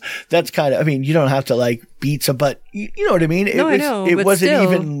 Well, that's kind of. I mean, you don't have to beat some, but you know what I mean. I know. It wasn't still.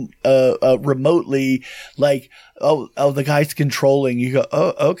 even remotely the guy's controlling. You go,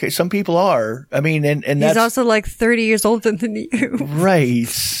 oh, okay. Some people are. I mean, and he's that's also 30 years older than you. Right.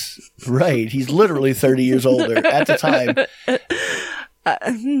 He's literally 30 years older at the time.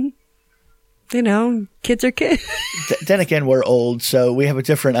 Kids are kids. Then again, we're old, so we have a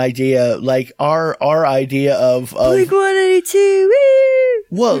different idea. Our idea of Blink 182.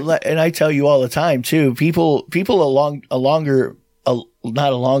 Well, and I tell you all the time too. People not a longer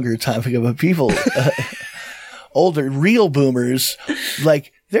time ago, but people older, real boomers,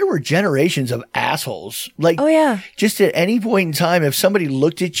 there were generations of assholes. Oh yeah. Just at any point in time, if somebody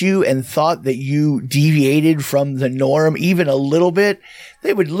looked at you and thought that you deviated from the norm even a little bit,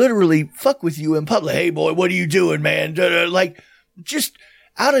 they would literally fuck with you in public. Hey boy, what are you doing, man? Just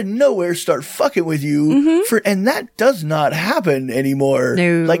out of nowhere start fucking with you and that does not happen anymore.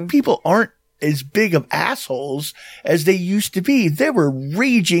 No. People aren't as big of assholes as they used to be. They were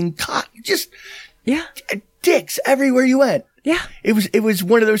raging dicks everywhere you went. Yeah. It was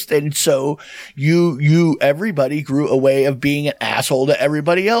one of those things. So everybody grew a way of being an asshole to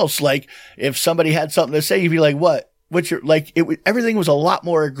everybody else. If somebody had something to say, you'd be like, what? Everything was a lot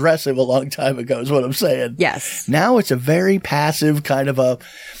more aggressive a long time ago is what I'm saying. Yes. Now it's a very passive kind of a,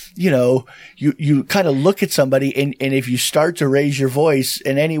 you kind of look at somebody and if you start to raise your voice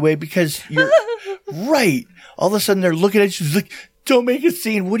in any way because you're right, all of a sudden they're looking at you don't make a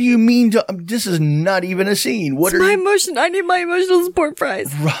scene. What do you mean? This is not even a scene. I need my emotional support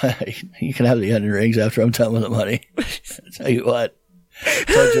prize. Right. You can have the onion rings after I'm done with the money. I'll tell you what. I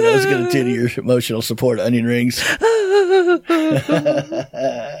told you I was going to do to your emotional support onion rings.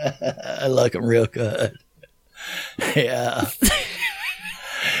 I like them real good. Yeah.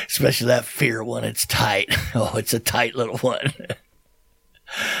 Especially that fear one. It's tight. Oh, it's a tight little one.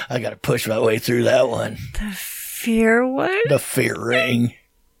 I got to push my way through that one. Fear what? The fear ring.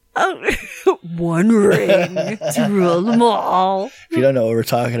 Oh, one ring to rule them all. If you don't know what we're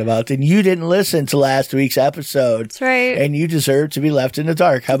talking about, then you didn't listen to last week's episode. That's right. And you deserve to be left in the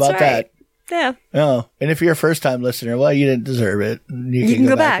dark. How about that? Yeah. Oh, and if you're a first-time listener, well, you didn't deserve it. You can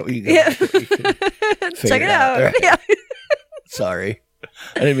go back. You can Check it out. Right? Yeah. Sorry.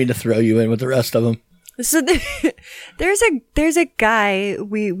 I didn't mean to throw you in with the rest of them. So there's a guy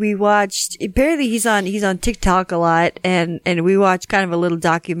we watched. Apparently he's on TikTok a lot, and we watched kind of a little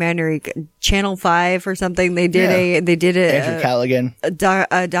documentary, Channel 5 or something. They did Andrew Callaghan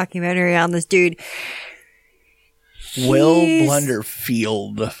a documentary on this dude. Will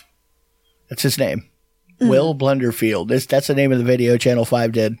Blunderfield. That's his name. Will Blunderfield. That's the name of the video Channel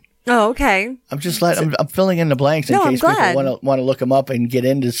 5 did. Oh, okay. I'm just I'm filling in the blanks in case people want to look him up and get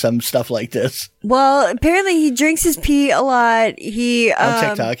into some stuff like this. Well, apparently he drinks his pee a lot. He on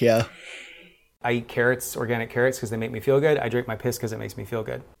TikTok, yeah. I eat carrots, organic carrots, because they make me feel good. I drink my piss because it makes me feel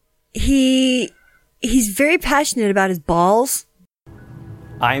good. He's very passionate about his balls.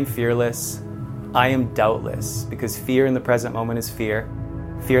 I am fearless. I am doubtless, because fear in the present moment is fear.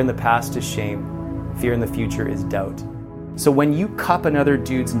 Fear in the past is shame. Fear in the future is doubt. So when you cup another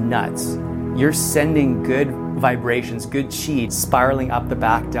dude's nuts, you're sending good vibrations, good chi, spiraling up the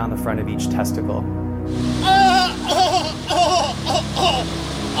back, down the front of each testicle.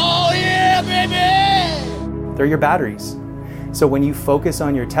 Oh yeah, baby! They're your batteries. So when you focus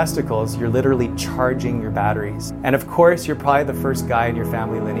on your testicles, you're literally charging your batteries. And of course, you're probably the first guy in your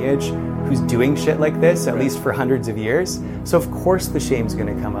family lineage who's doing shit like this, at least for hundreds of years. So of course the shame's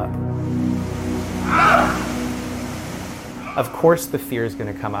gonna come up. Of course the fear is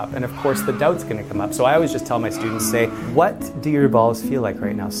going to come up, and of course the doubt's going to come up. So I always just tell my students, say, what do your balls feel like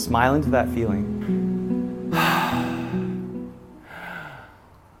right now? Smile into that feeling.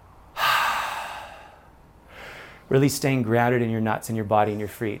 Really staying grounded in your nuts and your body and your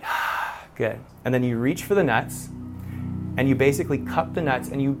feet. Good. And then you reach for the nuts, and you basically cup the nuts,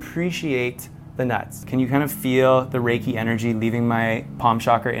 and you appreciate the nuts. Can you kind of feel the Reiki energy leaving my palm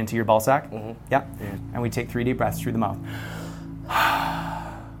chakra into your ball sack? Mm-hmm. Yeah. Mm-hmm. And we take 3 deep breaths through the mouth.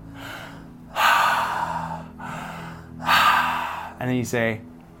 And then you say,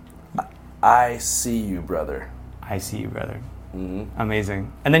 I see you, brother. I see you, brother. Mm-hmm.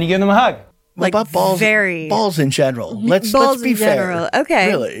 Amazing. And then you give them a hug. Like about balls in general. Let's be fair. Okay.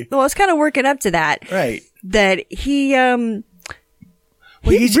 Really. Well, I was kind of working up to that. Right. that he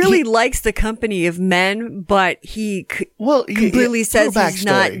really likes the company of men, but he completely says he's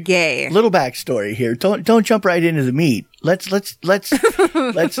not gay. Little backstory here. Don't jump right into the meat. Let's give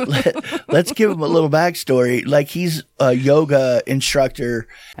him a little backstory. Like, he's a yoga instructor.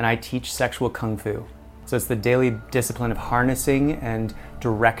 And I teach sexual kung fu. So it's the daily discipline of harnessing and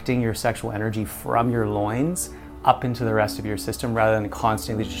directing your sexual energy from your loins up into the rest of your system rather than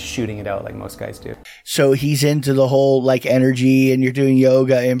constantly just shooting it out like most guys do. So he's into the whole like energy, and you're doing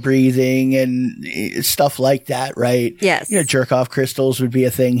yoga and breathing and stuff like that, right? Yes. You know, jerk off crystals would be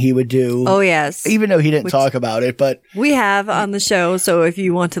a thing he would do. Oh, yes. Even though he didn't talk about it, but we have on the show. So if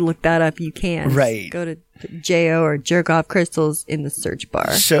you want to look that up, you can. Right. Go to JO or jerk off crystals in the search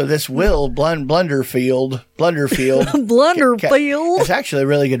bar. So this Will Blunderfield. Blunderfield. It's actually a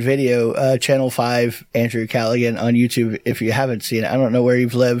really good video. Channel 5, Andrew Callaghan on YouTube. If you haven't seen it, I don't know where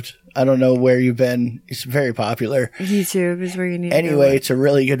you've lived. I don't know where you've been. It's very popular. YouTube is where you need anyway, to go. It's a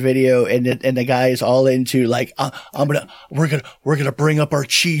really good video, and the guy is all into like, we're gonna bring up our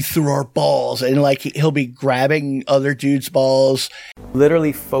chi through our balls, and like he'll be grabbing other dudes' balls.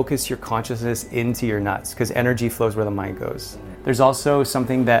 Literally focus your consciousness into your nuts, because energy flows where the mind goes. There's also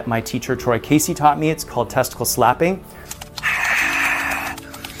something that my teacher Troy Casey taught me. It's called testicle slapping.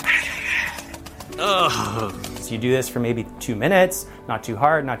 So you do this for maybe 2 minutes, not too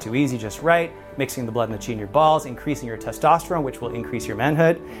hard, not too easy, just right, mixing the blood and the chi in your balls, increasing your testosterone, which will increase your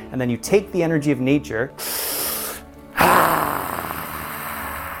manhood. And then you take the energy of nature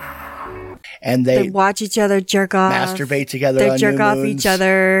and they watch each other jerk off, masturbate together, they on jerk new off moons, each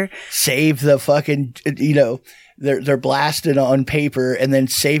other, save the fucking, they're blasted on paper and then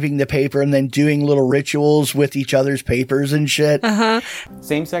saving the paper and then doing little rituals with each other's papers and shit.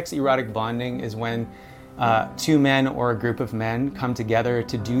 Same-sex erotic bonding is when two men or a group of men come together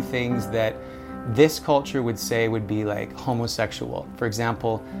to do things that this culture would say would be like homosexual. For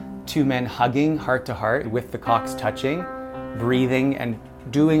example, two men hugging heart to heart with the cocks touching, breathing, and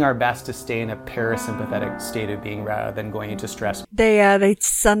doing our best to stay in a parasympathetic state of being rather than going into stress. They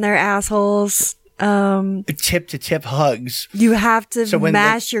sun their assholes. Tip to tip hugs. You have to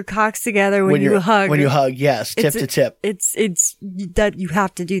mash your cocks together when you hug. When you hug, yes, tip to tip. It's that you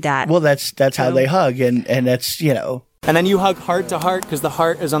have to do that. Well, that's how they hug, and that's, And then you hug heart to heart because the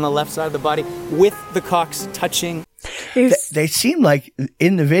heart is on the left side of the body with the cocks touching. They seem like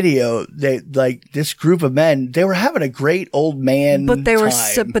in the video, this group of men, they were having a great old man but they were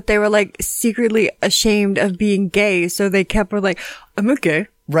time. But they were like secretly ashamed of being gay, so they were like, I'm not gay.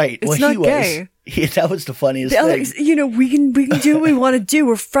 Right. It's not gay. That was the funniest thing. We can do what we want to do.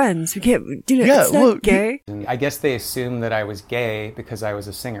 We're friends. We can't, it's not gay. I guess they assumed that I was gay because I was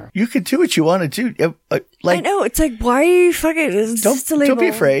a singer. You can do what you want to do. I know. It's like, why are you fucking, don't be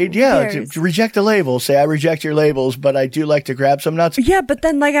afraid. Yeah. To reject the label. Say, I reject your labels, but I do like to grab some nuts. Yeah. But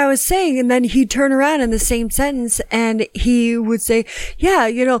then, like I was saying, and then he'd turn around in the same sentence and he would say,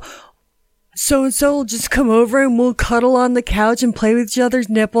 yeah, so-and-so will just come over and we'll cuddle on the couch and play with each other's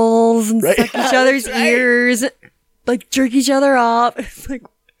nipples and suck each other's ears, like jerk each other off. It's like,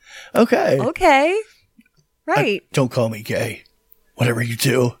 okay. Right. Don't call me gay. Whatever you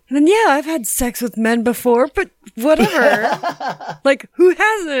do. And then, I've had sex with men before, but whatever. Like, who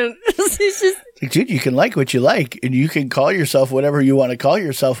hasn't? It's just, dude, you can like what you like, and you can call yourself whatever you want to call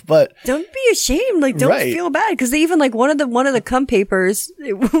yourself, but don't be ashamed. Like, don't feel bad, because they even like one of the cum papers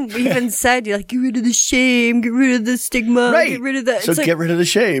even said, like, get rid of the shame, get rid of the stigma, get rid of that. So get rid of the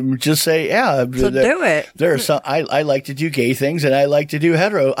shame. Just say, So do it. There are some. I like to do gay things, and I like to do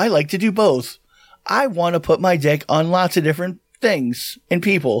hetero. I like to do both. I want to put my dick on lots of different things and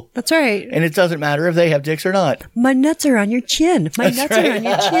people. That's right. And it doesn't matter if they have dicks or not. My nuts are on your chin. My nuts are on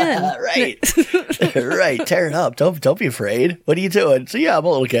your chin. Right. Right. Tear it up. Don't be afraid. What are you doing? So I'm a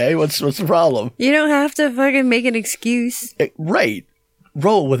little gay. What's the problem? You don't have to fucking make an excuse. Right.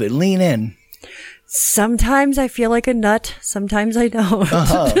 Roll with it. Lean in. Sometimes I feel like a nut. Sometimes I don't.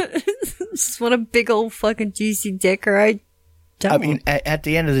 Just want a big old fucking juicy dick, or I don't. I mean, at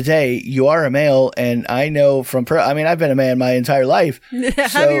the end of the day, you are a male, and I know I've been a man my entire life.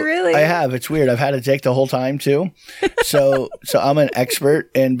 Have you really? I have. It's weird. I've had a dick the whole time too. So I'm an expert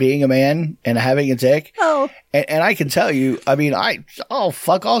in being a man and having a dick. Oh. And I can tell you, I mean, I'll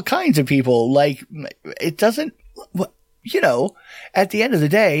fuck all kinds of people. Like, it doesn't, at the end of the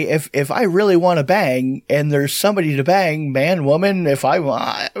day, if I really want to bang and there's somebody to bang, man, woman, if I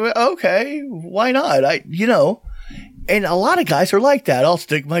want, okay, why not? And a lot of guys are like that. I'll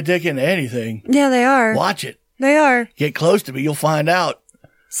stick my dick into anything. Yeah, they are. Watch it. They are. Get close to me. You'll find out.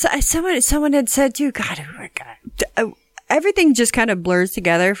 So, someone had said too, God, everything just kind of blurs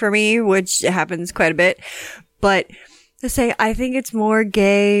together for me, which happens quite a bit. But to say, I think it's more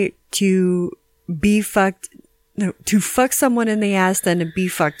gay to fuck someone in the ass than to be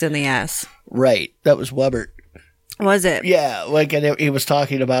fucked in the ass. Right. That was Weber. Was it? Yeah. Like, and he was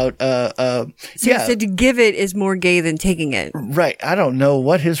talking about, So to give it is more gay than taking it. Right. I don't know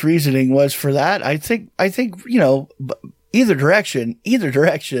what his reasoning was for that. I think, either direction, you're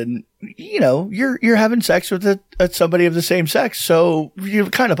having sex with somebody of the same sex. So you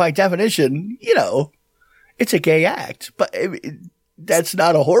kind of by definition, it's a gay act, but that's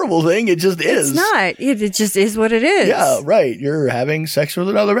not a horrible thing. It just is. It's not. It just is what it is. Yeah. Right. You're having sex with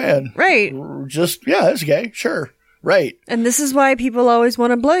another man. Right. It's gay. Sure. Right. And this is why people always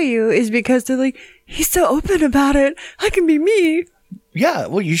want to blow you, is because they're like, he's so open about it. I can be me. Yeah.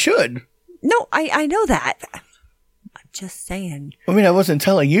 Well, you should. No, I know that. I'm just saying. I mean, I wasn't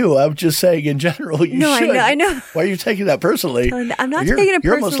telling you. I'm just saying in general, you should. I know. Why are you taking that personally? I'm not taking it personally.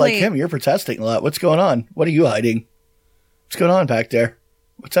 You're almost like him. You're protesting a lot. What's going on? What are you hiding? What's going on back there?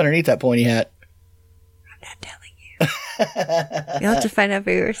 What's underneath that pointy hat? I'm not telling you. You'll have to find out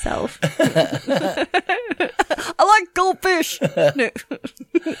for yourself. I like goldfish. No.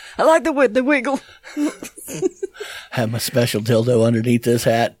 I like the wiggle. I have my special dildo underneath this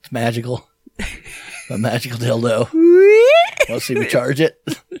hat. It's magical. My magical dildo. Want to see me charge it?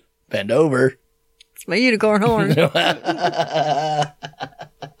 Bend over. It's my unicorn horn.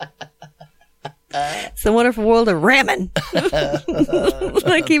 It's the wonderful world of ramen.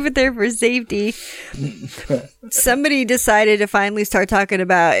 I keep it there for safety. Somebody decided to finally start talking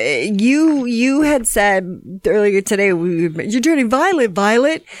about you had said earlier today, you're turning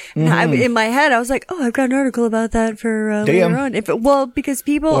violet. And in my head, I was like, oh, I've got an article about that for later on. Because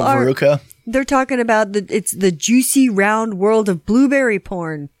people Veruca. They're talking about it's the juicy round world of blueberry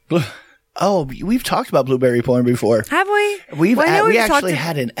porn. Oh, we've talked about blueberry porn before. Have we? We actually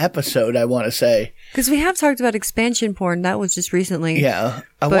had an episode, I want to say. Because we have talked about expansion porn. That was just recently. Yeah.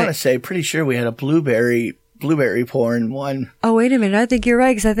 I want to say, pretty sure we had a blueberry porn one. Oh, wait a minute. I think you're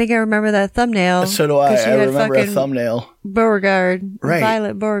right, because I think I remember that thumbnail. So do I. I remember a thumbnail. Beauregard. Right.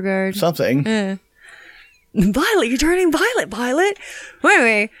 Violet Beauregard. Something. Violet, you're turning violet. Well,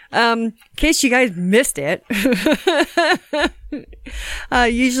 anyway, in case you guys missed it,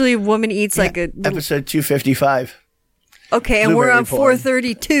 usually a woman eats like a episode 255. Okay, and we're on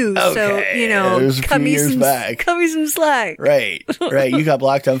 432, okay. So it was a few years back. Cut me some slack. Right. You got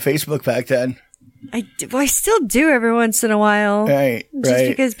blocked on Facebook back then. I still do every once in a while. Right. Just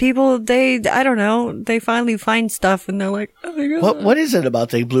because people, I don't know, they finally find stuff and they're like, oh my God. What is it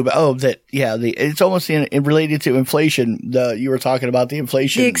about the blueberry? Oh, it's almost related to inflation. You were talking about the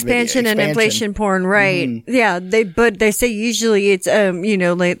inflation. The expansion and inflation porn, right. Mm-hmm. Yeah, but they say usually it's,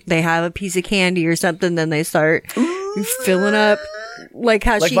 they have a piece of candy or something, then they start filling up, like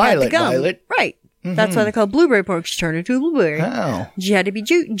how she Violet, had the gum. Violet. Right. Mm-hmm. That's why they call it blueberry porn. She turned into a blueberry. Oh. She had to be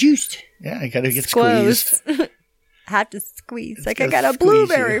juiced. Yeah, I gotta get squeezed. Had to squeeze. Like I got a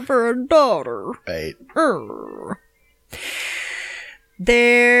blueberry for a daughter. Right.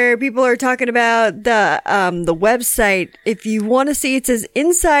 There, people are talking about the website. If you want to see, it says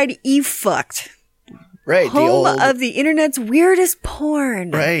Inside eFucked. Right. Home of the internet's weirdest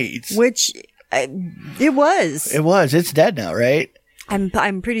porn. Right. Which it was. It was. It's dead now, right?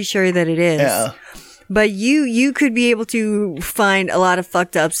 I'm pretty sure that it is. Yeah. But you could be able to find a lot of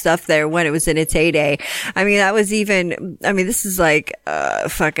fucked up stuff there when it was in its heyday. I mean, this is like, one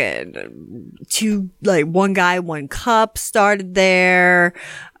guy, one cup started there.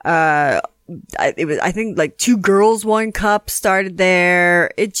 I think like two girls, one cup started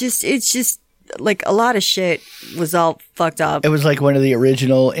there. It's just like a lot of shit was all fucked up. It was like one of the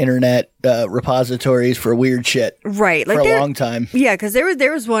original internet repositories for weird shit. Right. Like for a long time. Yeah, because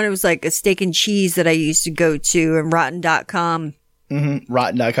there was one, it was like a steak and cheese that I used to go to, and Rotten.com. Mm-hmm.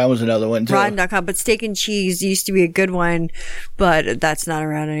 Rotten.com was another one too. Rotten.com, but steak and cheese used to be a good one, but that's not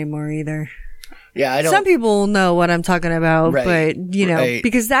around anymore either. Yeah, I don't. Some people know what I'm talking about, right, but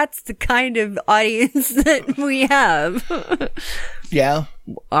because that's the kind of audience that we have. Yeah,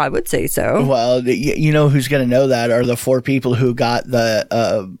 I would say so. Well, you know who's going to know that are the four people who got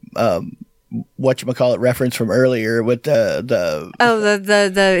the whatchamacallit reference from earlier with the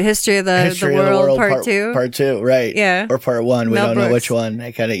history of the world part two. Part two, right? Yeah, or part one. We don't know which one.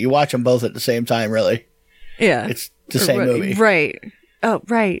 You watch them both at the same time, really. Yeah, it's the same movie, right? Oh,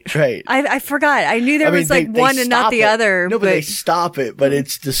 right. Right. I forgot. I knew there was like one and not the other. No, but they stop it, but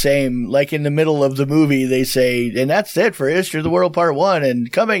it's the same. Like in the middle of the movie, they say, and that's it for History of the World Part 1,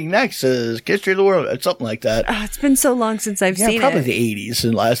 and coming next is History of the World, something like that. Oh, it's been so long since I've seen probably it. the 80s,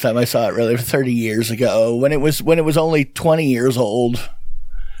 and last time I saw it, really, 30 years ago, when it was only 20 years old.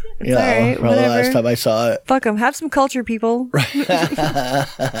 You know, right, probably the last time I saw it. Fuck them. Have some culture, people. Go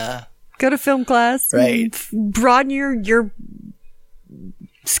to film class. Right. Broaden your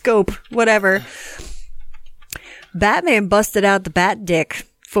scope, whatever. Batman busted out the Bat Dick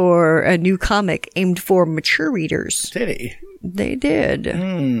for a new comic aimed for mature readers. Did he? They did.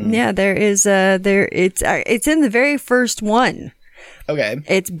 Yeah, there is it's in the very first one. Okay.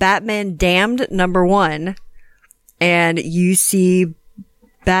 It's Batman Damned #1, and you see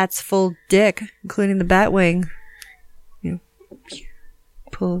Bat's full dick, including the Batwing. You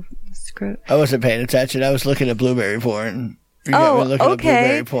pull the script. I wasn't paying attention. I was looking at blueberry porn. You Oh, got me looking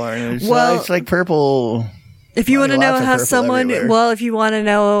okay. at blueberry porn. Well, It's like purple. If you want to know lots of how purple someone, everywhere. if you want to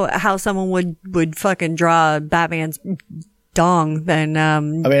know how someone would fucking draw Batman's dong, then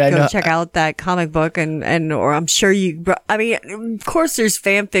I go know- check out that comic book or I'm sure of course there's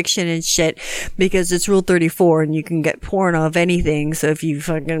fan fiction and shit because it's Rule 34 and you can get porno of anything. So if you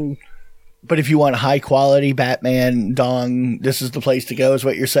fucking But if you want high quality Batman dong, this is the place to go, is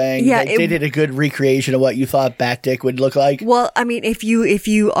what you're saying? Yeah, They did a good recreation of what you thought Bat Dick would look like. well, I mean, if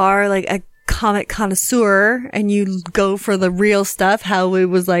you are like a comic connoisseur and you go for the real stuff, how it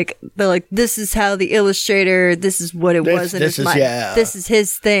was like, they're like, this is how the illustrator, this is what it was in this his is- mind. yeah. This is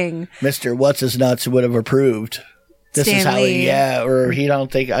his thing. Mr. What's-His-Nuts would have approved. This is how Stanley. or he don't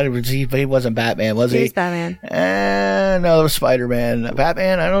think, he wasn't Batman, was he? He's Batman. No, it was Spider-Man.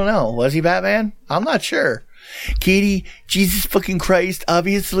 Batman? I don't know. Was he Batman? I'm not sure. Katie, Jesus fucking Christ,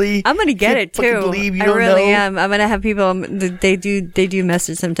 obviously. I'm gonna get it Can't too. fucking believe you I don't really know. am. I'm gonna have people. They do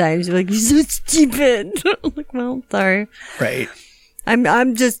message sometimes. You're like, you're so stupid. I'm like, well, sorry. Right.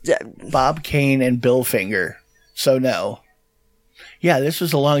 I'm just. Bob Kane and Bill Finger. So no. Yeah, this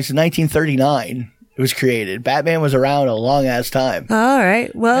was since 1939. It was created. Batman was around a long ass time. All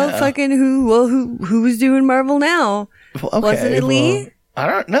right. Well, Yeah. fucking who was doing Marvel now? Okay, Wasn't it Lee? well, I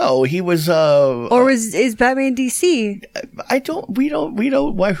don't know. He was. Or is Batman DC? We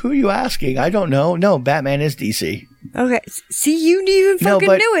don't. Why? Who are you asking? I don't know. No, Batman is DC. Okay. See, you even fucking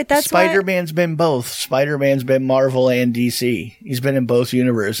knew it. That's why. Spider-Man's been both. Spider-Man's been Marvel and DC. He's been in both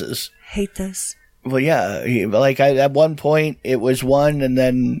universes. Hate this. Well, yeah. At one point it was one, and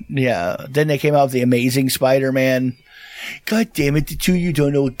then then they came out with the Amazing Spider-Man. God damn it! The two of you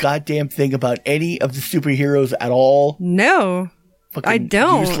don't know a goddamn thing about any of the superheroes at all. No. Fucking I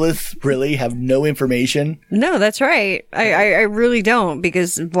don't. Useless. Really, have no information. No, that's right. I really don't,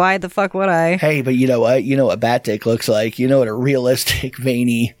 because why the fuck would I? Hey, but you know what? You know what Bat Dick looks like. You know what a realistic,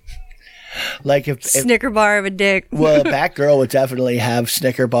 veiny, like if Snicker bar of a dick. well, Batgirl would definitely have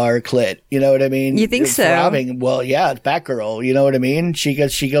Snicker bar clit. You know what I mean? You think It's so? throbbing. Well, yeah, it's Batgirl. You know what I mean? She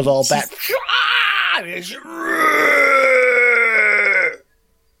goes all bat.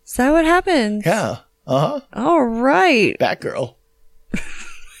 Is that what happens? Yeah. All right. Batgirl.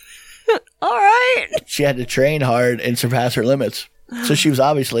 All right. She had to train hard and surpass her limits. So she was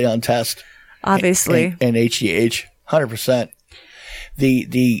obviously on test. Obviously. And HGH. 100%.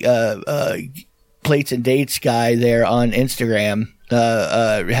 The plates and dates guy there on Instagram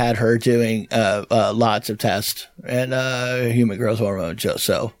had her doing lots of tests and human growth hormone.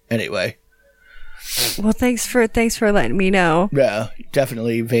 So anyway, Well, thanks for letting me know. yeah,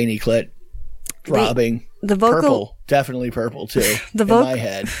 definitely veiny clit, throbbing, The vocal, purple, definitely purple too. The in voc- my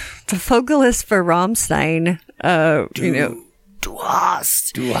head, the vocalist for Rammstein, du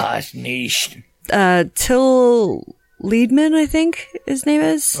hast nicht. Till Liedman, I think his name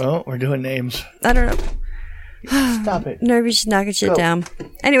is. Oh, we're doing names. I don't know. Stop it. Nervous, just knocking shit Go. down.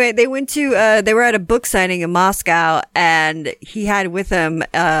 Anyway, they went to, they were at a book signing in Moscow, and he had with him,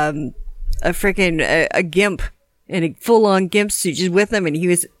 a freaking, a gimp in a full-on gimp suit just with him, and he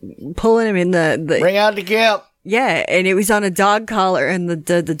was pulling him in the Bring out the gimp. yeah, and it was on a dog collar, and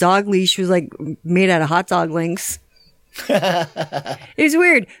the dog leash was like made out of hot dog links. It was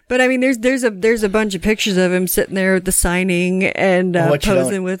weird, but I mean, there's a bunch of pictures of him sitting there at the signing and What you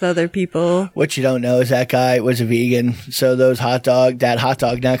posing don't- with other people. What you don't know is that guy was a vegan, so that hot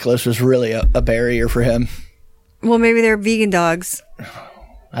dog necklace was really a barrier for him. Well, maybe they're vegan dogs.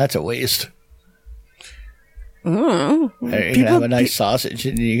 That's a waste. Oh, You're gonna have a nice sausage,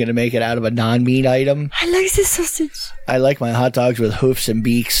 and you're gonna make it out of a non-meat item. I like this sausage. I like my hot dogs with hoofs and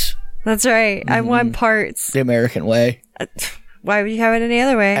beaks, That's right. I Mm-hmm. want parts. the American way, Why would you have it any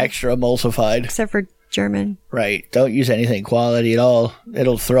other way? extra emulsified. Except for German. Right. Don't use anything quality at all.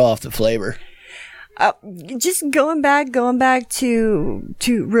 It'll throw off the flavor. Just going back to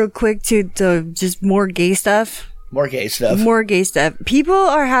real quick to just more gay stuff. More gay stuff. More gay stuff. People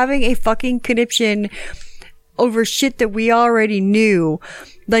are having a fucking conniption over shit that we already knew.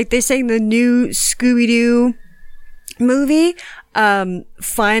 Like they're saying the new Scooby-Doo movie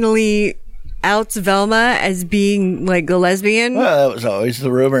finally outs Velma as being like a lesbian. Well, that was always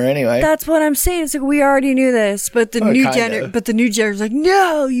the rumor anyway. That's what I'm saying. It's like we already knew this, but the new gender's like,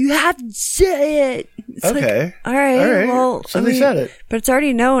 no, you have to say it. It's okay. Like, all right. Well, so they said it, but it's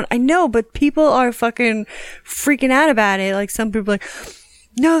already known. I know, but people are fucking freaking out about it. Like some people are like,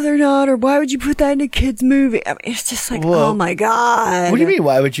 no, they're not, or why would you put that in a kid's movie? I mean, it's just like, oh my God. What do you mean?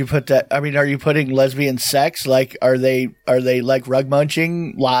 Why would you put that? I mean, are you putting lesbian sex? Like, are they like rug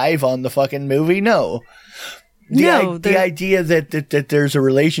munching live on the fucking movie? No. The idea that there's a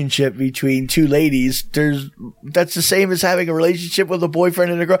relationship between two ladies, that's the same as having a relationship with a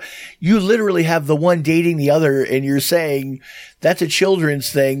boyfriend and a girl. You literally have the one dating the other, and you're saying that's a children's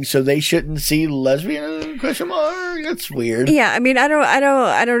thing, so they shouldn't see lesbian ? That's weird. Yeah, I mean, I don't know.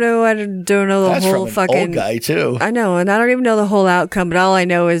 I don't know the that's whole from an fucking old guy too. I know, and I don't even know the whole outcome. But all I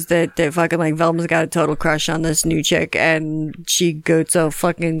know is that fucking like Velma's got a total crush on this new chick, and she goes so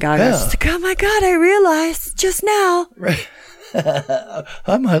fucking gaga. Yeah. Like, oh my God, I realized just now. Right.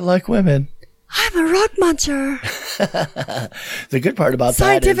 I might like women. I'm a rug muncher. The good part about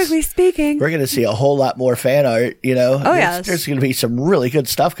that is, scientifically speaking, we're going to see a whole lot more fan art, you know? Oh, yes. There's going to be some really good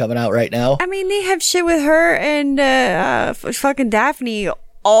stuff coming out right now. I mean, they have shit with her and fucking Daphne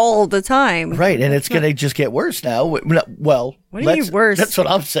all the time. Right, and it's going to just get worse now. Well, what do you mean worse? That's what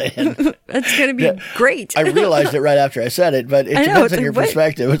I'm saying. It's going to be great. I realized it right after I said it, but it depends on your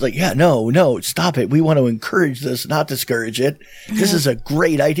perspective. It's like, yeah, no, stop it. We want to encourage this, not discourage it. This is a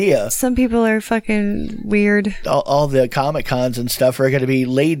great idea. Some people are fucking weird. All the Comic Cons and stuff are going to be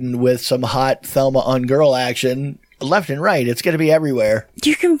laden with some hot Thelma on girl action. Left and right, it's going to be everywhere.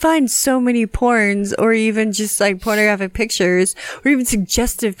 You can find so many porns, or even just like pornographic pictures, or even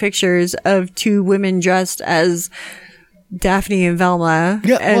suggestive pictures of two women dressed as Daphne and Velma.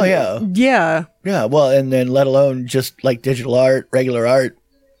 Yeah, yeah. Well, and then let alone just like digital art, regular art,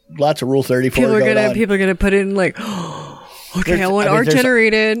 lots of Rule 34. People are gonna put in like, okay, I want art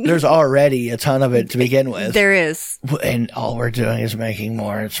generated. There's already a ton of it to begin with. There is. And all we're doing is making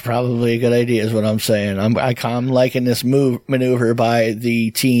more. It's probably a good idea is what I'm saying. I'm liking this maneuver by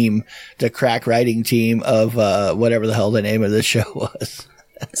the team, the crack writing team of whatever the hell the name of this show was.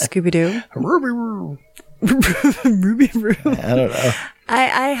 Scooby-Doo. Ruby Roo. Ruby Roo. I don't know.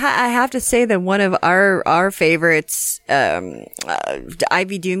 I have to say that one of our favorites,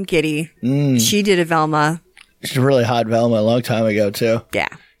 Ivy Doom Kitty, she did a Velma. She's a really hot Velma a long time ago, too. Yeah.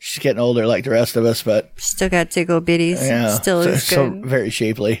 She's getting older like the rest of us, but... Still got tickle bitties. Yeah. Still is good. So very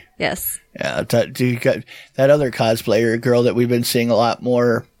shapely. Yes. Yeah. You got that other cosplayer girl that we've been seeing a lot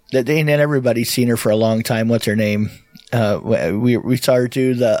more. That ain't everybody's seen her for a long time. What's her name? We saw her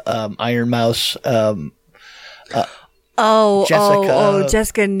do the Iron Mouse... Jessica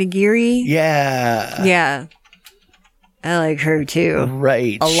Nagiri? Yeah. Yeah. I like her too.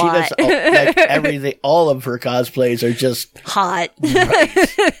 Right. A lot. Does like everything. All of her cosplays are just hot.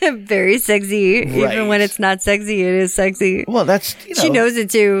 Right. Very sexy. Right. Even when it's not sexy, it is sexy. Well, that's, she knows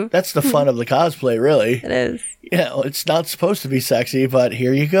it too. That's the fun of the cosplay, really. It is. You know, it's not supposed to be sexy, but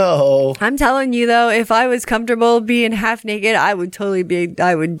here you go. I'm telling you though, if I was comfortable being half naked, I would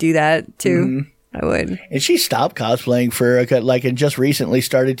do that too. Mm-hmm. I would. And she stopped cosplaying for and just recently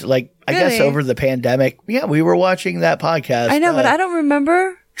started to I guess over the pandemic. Yeah, we were watching that podcast. I know, but I don't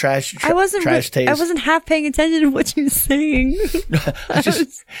remember. Trash taste. I wasn't half paying attention to what you were saying.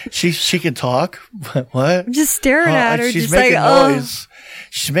 She can talk. What? I'm just staring at her. She's just making like, noise.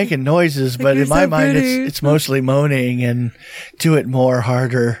 She's making noises, but in my mind, it's mostly moaning and do it more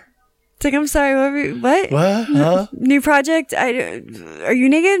harder. It's like, I'm sorry, what? What? Huh? New project? Are you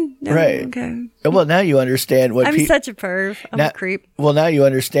naked? No, right. Okay. Well, now you understand what I'm such a perv. I'm a creep. Well, now you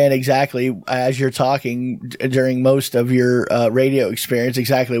understand exactly, as you're talking during most of your radio experience,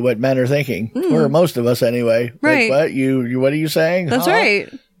 exactly what men are thinking. Or most of us anyway. Right. Like, what? What are you saying? That's right.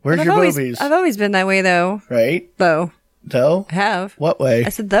 Where's your boobies? I've always been that way, though. Right? Though. Though? I have. What way? I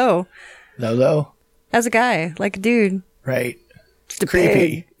said though. Though? As a guy. Like a dude. Right.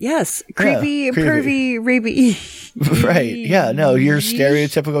 Creepy. Yes. Creepy, pervy, rapey. Right. Yeah. No, you're a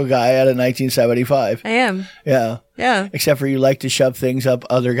stereotypical guy out of 1975. I am. Yeah. Yeah. Except for you like to shove things up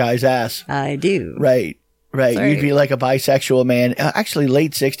other guys' ass. I do. Right. Right. Sorry. You'd be like a bisexual man. Actually,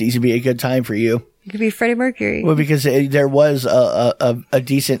 late 60s would be a good time for you. It could be Freddie Mercury. Well, because there was a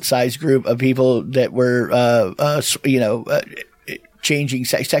decent sized group of people that were, changing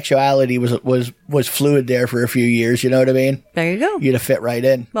sexuality was fluid there for a few years. You know what I mean? There you go. You'd have fit right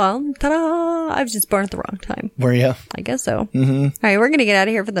in. Well, ta-da! I was just born at the wrong time. Were you? I guess so. Mm-hmm. All right, we're going to get out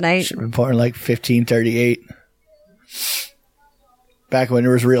of here for the night. Should have been born like 1538. Back when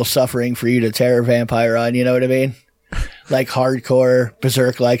there was real suffering for you to tear a vampire on, you know what I mean? Like hardcore,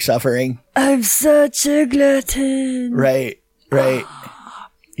 berserk-like suffering. I'm such a glutton. Right.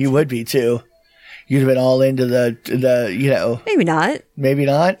 You would be too. You'd have been all into the Maybe not. Maybe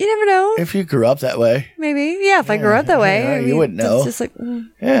not. You never know. If you grew up that way. Maybe. Yeah, if I grew up that way. Yeah, you wouldn't know. It's just like...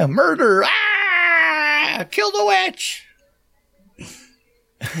 Yeah, murder. Ah! Kill the witch.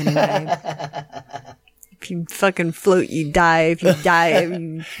 Anyway. If you fucking float, you die. If you die,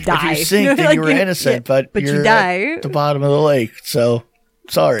 you die. If you sink, then you were innocent, but you're you die at the bottom of the lake. So,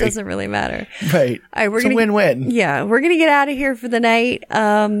 sorry. It doesn't really matter. Right. All right, it's a win-win. Yeah, we're going to get out of here for the night.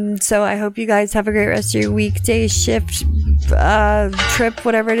 So I hope you guys have a great rest of your weekday shift, trip,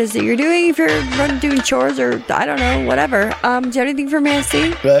 whatever it is that you're doing. If you're doing chores or, I don't know, whatever. Do you have anything for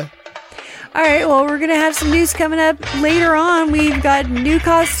Mancy? All right, well, we're going to have some news coming up later on. We've got new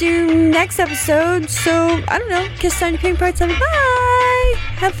costume next episode. So, I don't know. Kiss on your pink parts. Bye.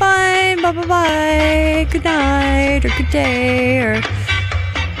 Have fun. Bye. Good night or good day or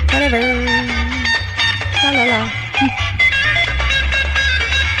whatever. La la la.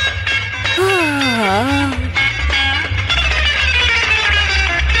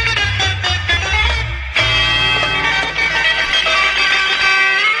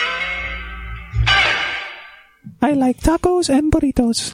 I like tacos and burritos.